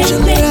 Me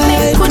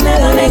could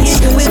never make it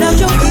without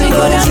you. Me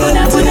coulda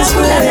never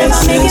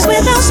make it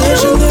without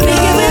you. Make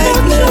it without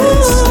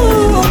you.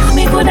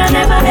 Me coulda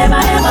never,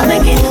 ever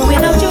make it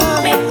without you.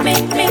 Me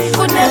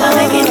could never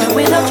make it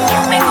without you.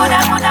 Me coulda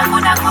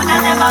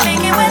never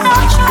make it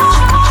without you.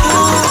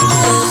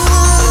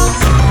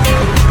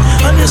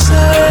 On your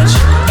search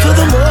for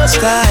the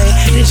Most High,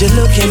 did you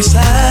look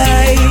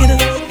inside?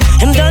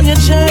 And on your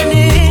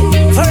journey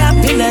for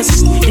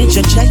happiness, did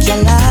you check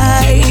your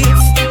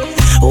life?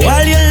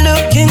 While you're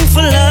looking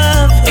for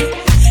love,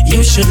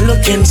 you should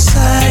look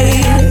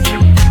inside.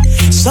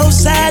 So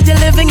sad you're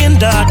living in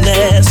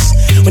darkness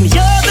when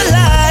you're the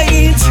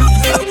light.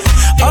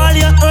 All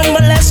your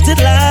unmolested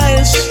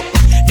lies,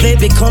 they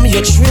become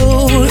your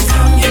truth.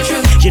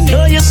 You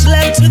know you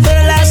slept with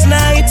her last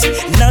night,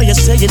 now you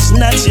say it's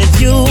not your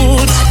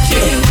youth.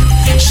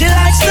 She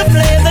likes to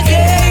play the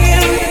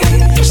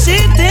game, she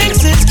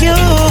thinks it's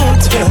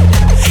cute.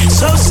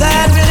 So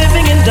sad times we're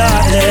living in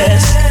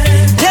darkness.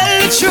 Tell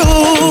the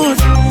truth.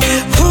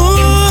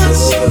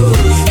 Who's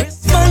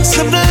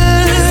responsible?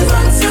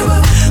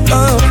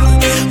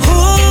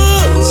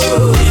 Who's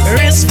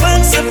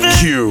responsible?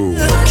 Q.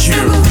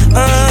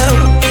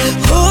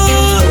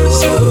 Who's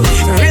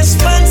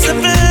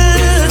responsible?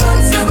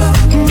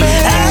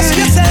 Ask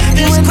yourself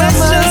this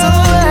question.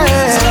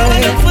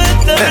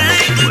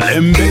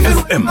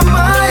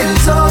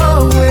 Miles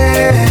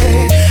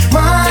away,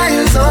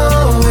 miles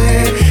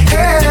away.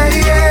 Yeah,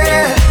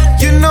 yeah.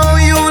 You know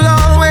you'll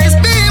always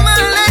be my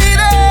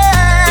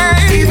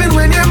lady, even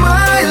when you're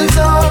miles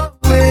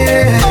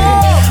away,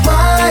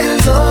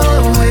 miles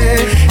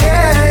away.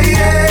 Yeah,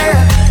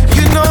 yeah.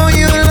 You know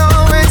you'll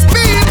always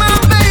be my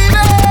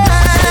baby.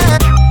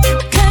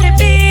 Could it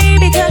be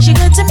because you're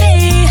good to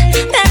me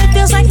that it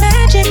feels like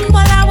magic?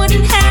 Well, I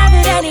wouldn't have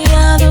it any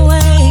other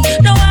way.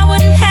 No, I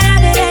wouldn't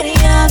have it any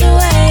other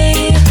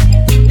way.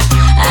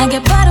 I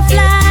get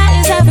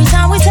butterflies every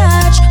time we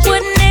touch.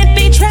 Wouldn't it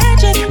be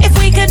tragic if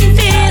we couldn't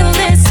feel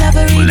this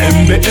every day?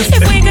 If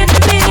we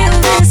couldn't feel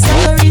this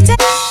every day.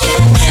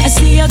 I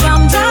see your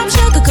gumdrop,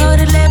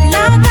 sugar-coated lip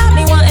lock, got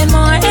me wanting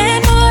more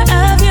and more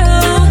of you.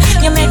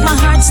 You make my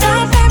heart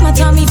stop, and my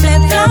tummy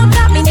flip-flop,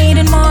 got me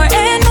needing more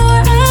and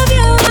more of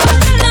you.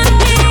 Let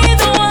me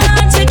the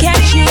one to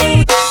catch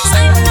you.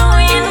 I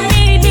know you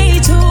need me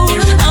too.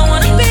 I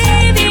wanna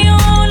be the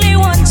only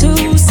one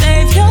to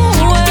save your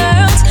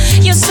world.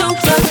 You're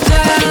super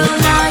girl,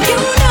 now you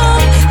know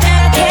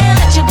that I can't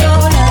let you go.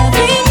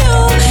 Loving you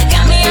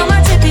got me on my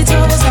tippy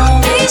toes,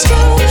 always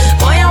true.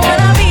 Boy, I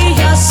wanna be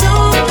your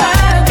super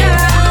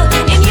girl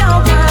in your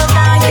world.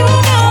 Now you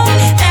know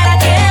that I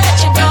can't let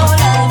you go.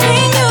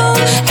 Loving you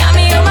got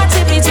me on my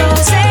tippy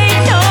toes,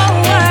 save your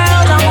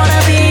world. I wanna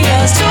be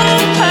your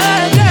super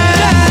girl.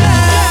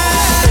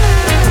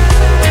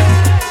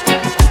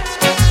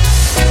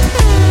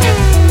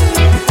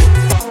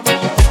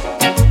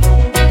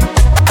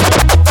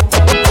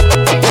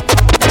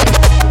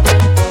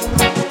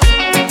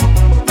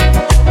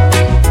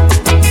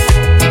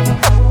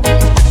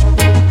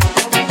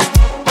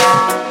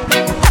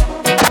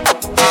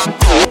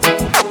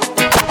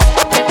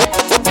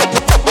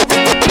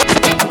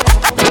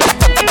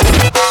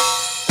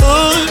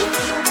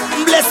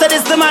 Blessed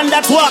is the man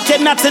that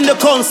walketh not in the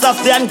counsel of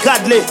the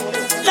ungodly,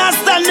 not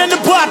stand in the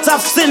path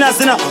of sinners,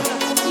 you know,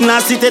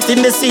 not sitteth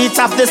in the seat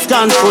of the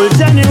scornful.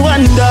 Then you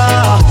wonder,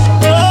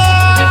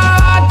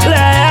 oh,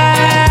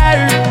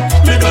 Claire,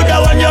 me do the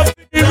one you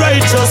feel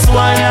righteous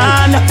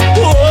one.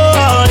 Oh,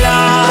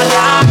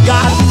 Lord,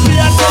 God, me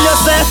I tell you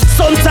say,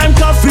 sometime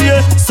coffee,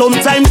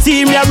 sometime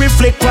team, you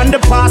reflect on the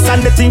past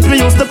and the things we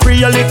used to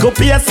pre a little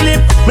pay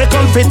slip. Me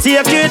come fi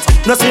take it,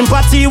 no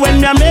sympathy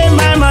when me make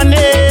my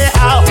money.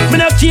 Ow. Me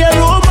no care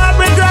who my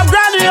bring grab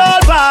granny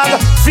old bag.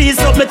 Fees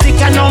up me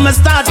thick and now me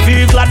start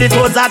feel glad it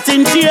was that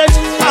in change.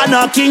 And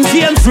a King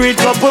James free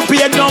couple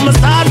paid now me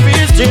start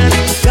feel change.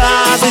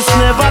 Cause it's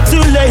never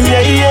too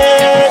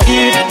late,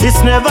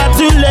 it's never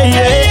too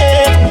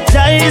late.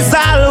 Jah is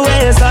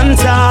always on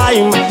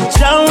time.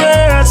 Jah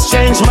words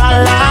change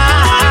my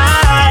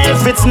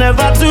life. It's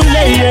never too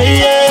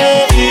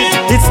late,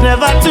 it's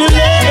never too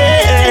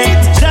late.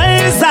 Jah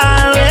is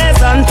always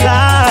on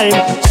time.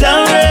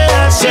 Jah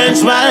words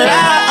change my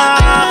life.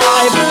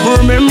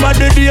 Remember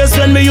the days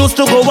when me used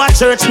to go to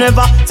church,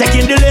 never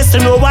taking the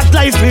lesson know what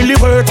life really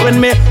worth. When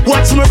me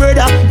watch my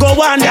brother go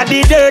under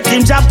the dirt,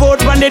 him jump out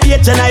on the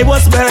date and I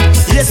was burnt.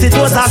 Yes, it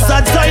was a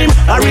sad time,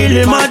 a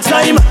really mad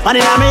time. And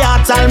in my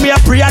heart, tell me a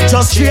prayer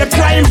just straight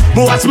crime.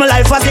 Me watch my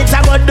life as it a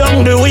go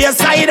down the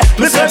wayside.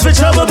 Me search for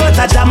trouble, but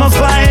I jam a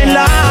fine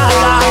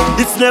line.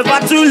 It's never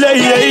too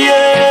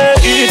late,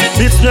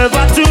 it's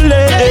never too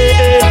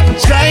late.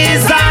 Jah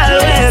is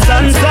always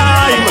on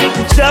time.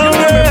 Jah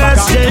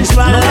words change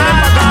my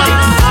life.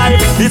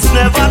 It's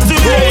never too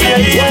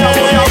late,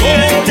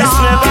 it's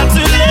never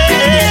too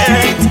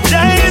late.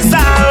 Jah is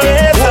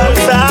always on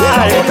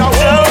time. Jah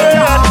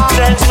words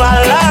change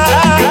my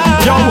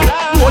life. Yo,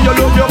 oh, you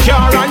love your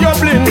car and your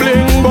bling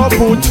bling, but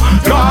put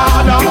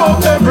God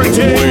above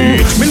everything.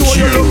 Me know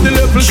you love the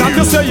levels that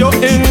you say you're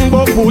in,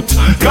 but put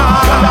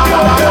God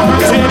above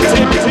everything.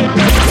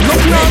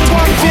 Look now,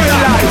 one feel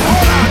life.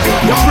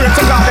 You pray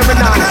to God every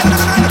night.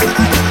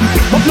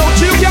 But no,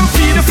 you can't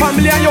feed the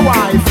family and your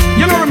wife.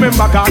 You don't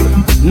remember God,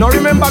 no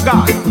remember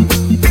God.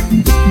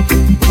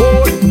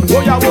 Oh,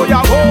 oh yeah, oh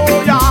yeah,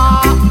 oh yeah.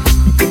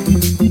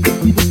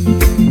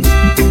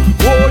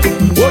 Oh,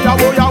 oh yeah,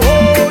 oh yeah,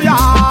 oh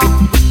yeah.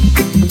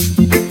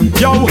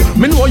 Yo,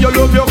 me know you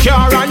love your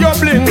car and your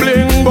bling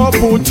bling, but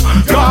put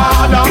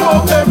God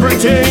above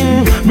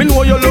everything. Me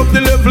know you love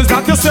the levels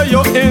that you say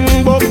you're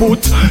in, but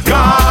put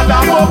God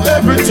above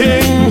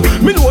everything.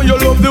 Me know you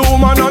love the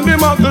woman and the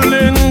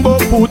Magdalene,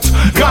 but put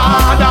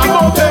God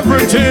above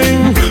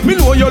everything. Me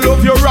know you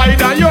love your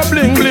ride and your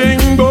bling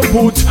bling, but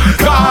put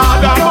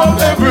God above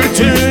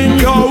everything.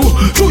 Yo,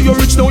 so you're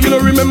rich now, you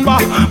don't remember.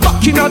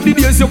 Back in the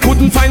days you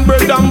couldn't find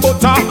bread and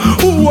butter.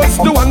 Who was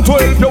the one to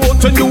help you out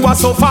when you were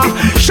suffer?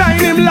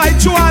 Shine him light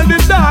you all the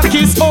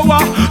darkest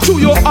hour. To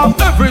you have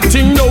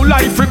everything no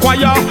life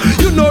require.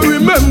 You know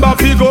remember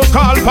fi go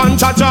call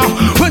Panchacha.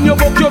 When you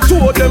book your two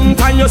of them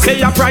time you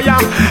say a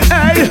prayer.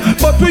 Hey,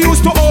 but we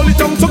used to hold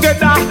it down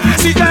together.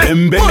 See that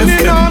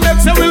money now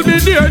makes you will be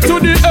there to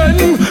the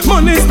end.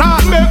 Money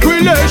start make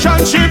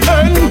relationship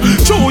end.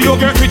 True you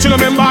get rich you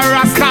remember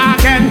Rasta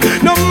again.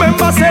 No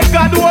remember say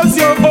God was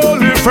your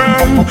only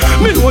friend.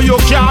 Me know you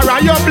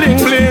carry your bling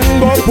bling,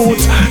 but put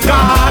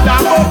God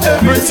above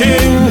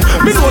everything.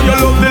 Me know you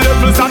love the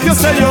levels that you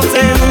say you're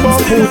in, but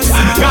put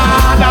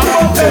God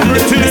above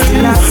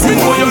everything. Me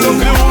know you love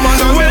the woman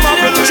and we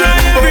have to try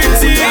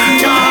everything.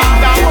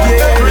 God above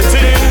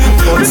everything.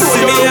 Me know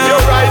you love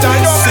your ride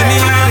and your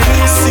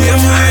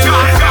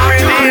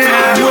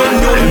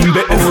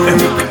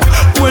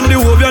when the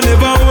hope you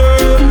never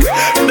work,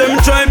 them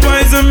try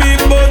poison me,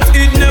 but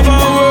it never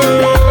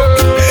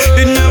work.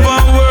 It never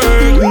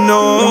work,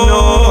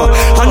 no.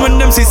 And when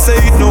them say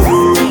it no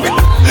work,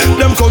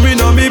 them come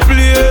in on me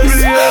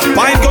place,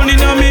 pine gun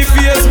in on me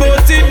face,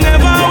 but it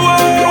never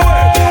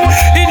work.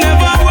 It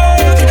never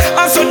work.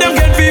 And so them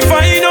get me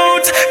find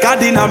out.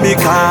 God in a me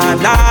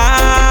corner,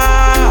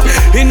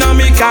 in a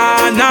me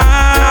corner.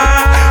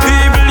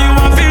 People you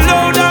want feel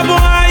loud a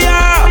boy,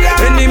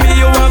 enemy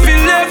you want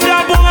feel left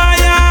a boy.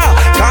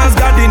 Cause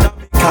God in a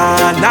me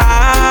corner,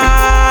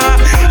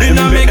 in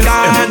a me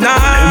corner.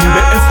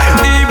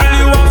 People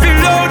you want feel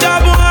loud a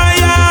boy,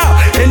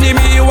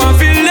 enemy you want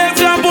feel left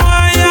a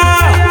boy.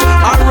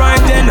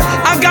 Alright then,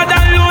 I God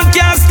alone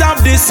can't stop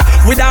this.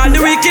 With all the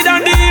wicked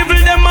and the evil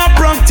them a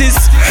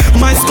practice.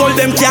 My skull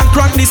them can't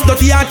crack this,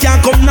 dirty I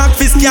can't come knock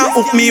fist, can't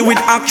hook me with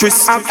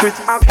actress.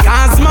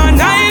 Cause man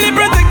highly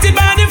protected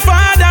by the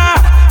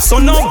Father, so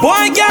no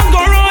boy can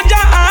go round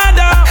your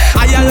harder.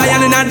 I a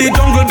lion in the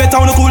jungle, better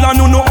on the cool and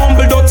no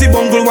humble dirty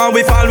bungle. While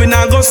we fall we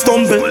not go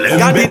stumble.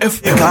 God in the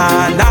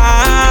corner,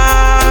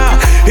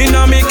 in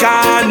a me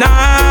corner.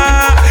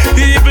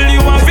 People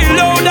you want feel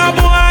loud a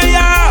boy,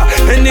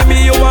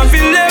 enemy you want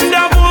feel left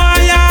a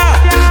boy.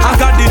 I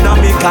got in a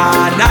me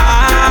corner,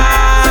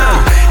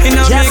 in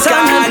a me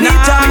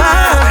corner.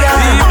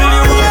 People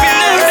you want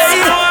feel left a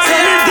boy,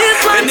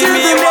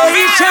 enemy you want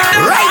feel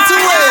right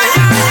away.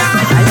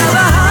 I have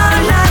a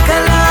heart like a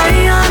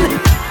lion,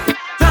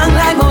 strong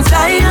like Mount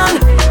Zion.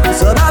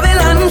 So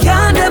Babylon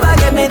can't ever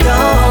get me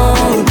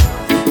down,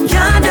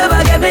 can't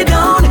ever get me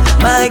down.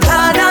 My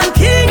God, I'm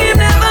king, him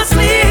never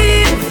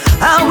sleep,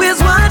 always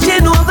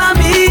watching over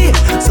me.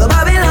 So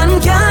Babylon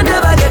can't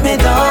ever get me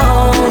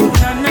down,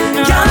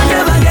 can't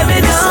ever get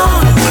me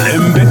down.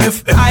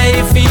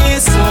 I feel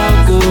so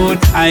good,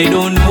 I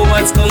don't know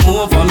what's come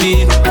over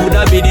me. Could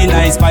have be the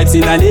nice pipes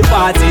in the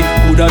party,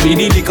 could have be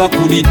the liquor,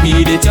 could it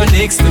be that you're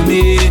next to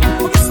me?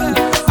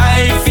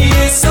 I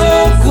feel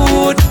so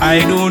good, I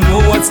don't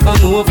know what's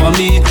come over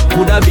me.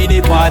 Could have be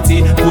the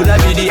party, could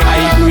have be the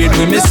high grade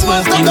when me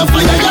smoking. The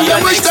fire, you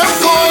wish them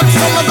good,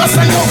 some of us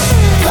know.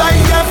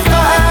 Fire,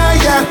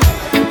 fire,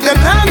 them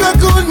not gonna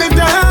cool me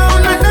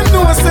down, and them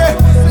know I say,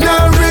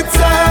 no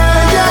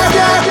retire.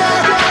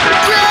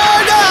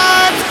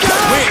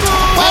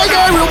 I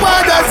got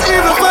reward that's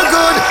evil for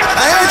good,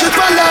 I hate it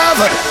for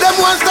love. Them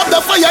won't stop the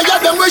fire, yeah,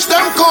 them wish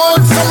them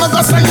could. Some of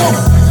us know.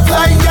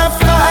 Fire,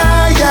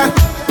 fire,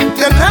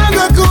 them not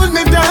gonna cool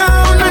me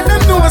down, and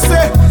them know I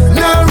say,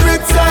 no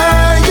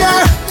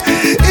retire.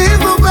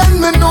 Even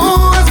when me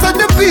know I said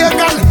the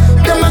pagan,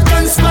 them a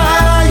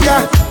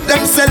conspire.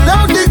 Them sell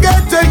out the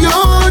ghetto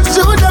youth,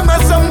 show them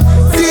as some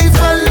thief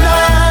and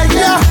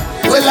liar.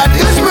 Well at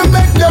least me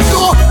make them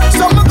know.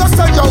 Some of us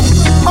say yo,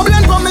 my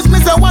blend promise me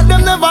say what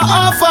them never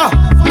offer.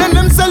 Then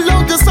them sell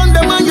out the son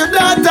them and your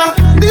daughter.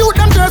 The youth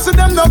them thirsty,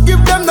 them no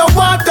give them no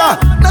water.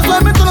 That's why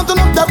me turn up the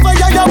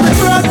fire, yeah, with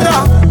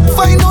brother.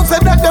 Find out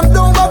say that them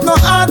don't have no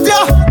heart,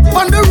 yeah.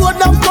 On the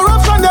road them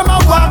corruption, them a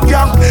walk,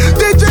 yeah.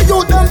 DJ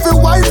youth them feel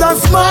wise and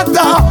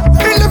smarter.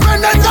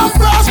 Independent and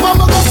prosper,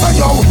 me go say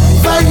yo.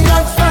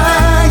 Fire,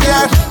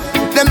 fire,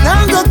 them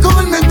now go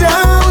cool me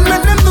down.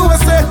 And them know I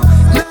say,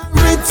 no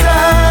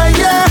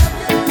retire.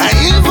 And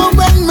even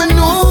when me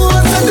know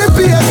I say the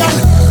pagan,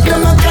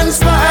 them a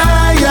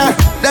conspire.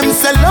 Them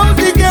sell out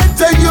the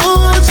ghetto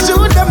youth,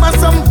 shoot them as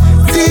some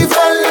thief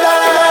and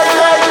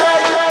liar.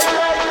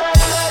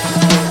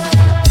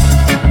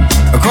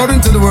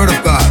 According to the word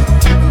of God,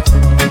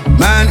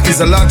 man is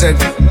allotted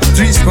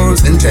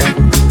 70,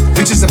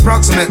 which is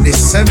approximately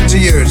 70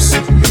 years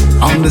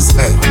on this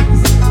earth.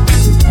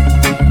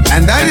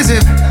 And that is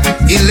if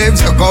he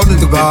lives according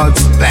to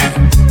God's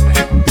plan.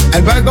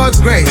 And by God's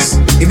grace,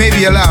 he may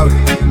be allowed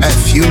a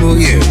few more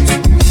years.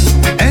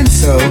 And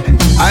so,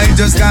 I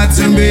just got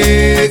to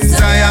make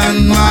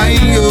Zion my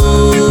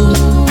own.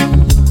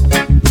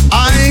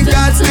 I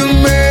got to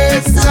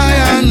make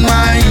Zion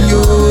my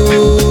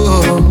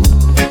own.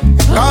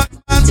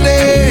 God's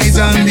days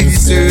on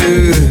this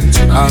earth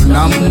are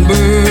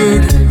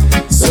numbered,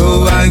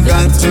 so I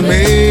got to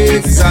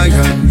make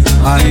Zion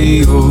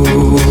my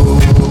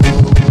own.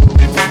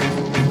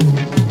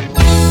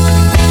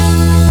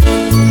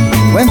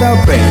 When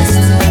thou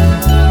prayest,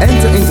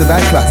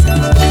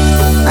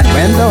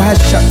 when thou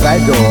hast shut thy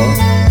door,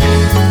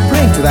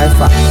 pray to thy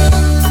Father,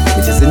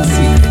 which is in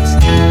secret,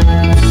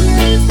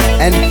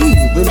 and he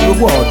will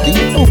reward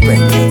thee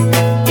openly.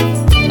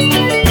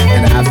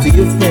 And after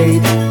you've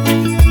prayed,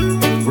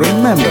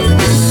 remember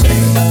to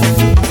say,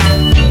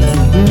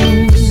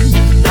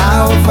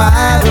 Our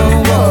Father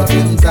who art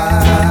in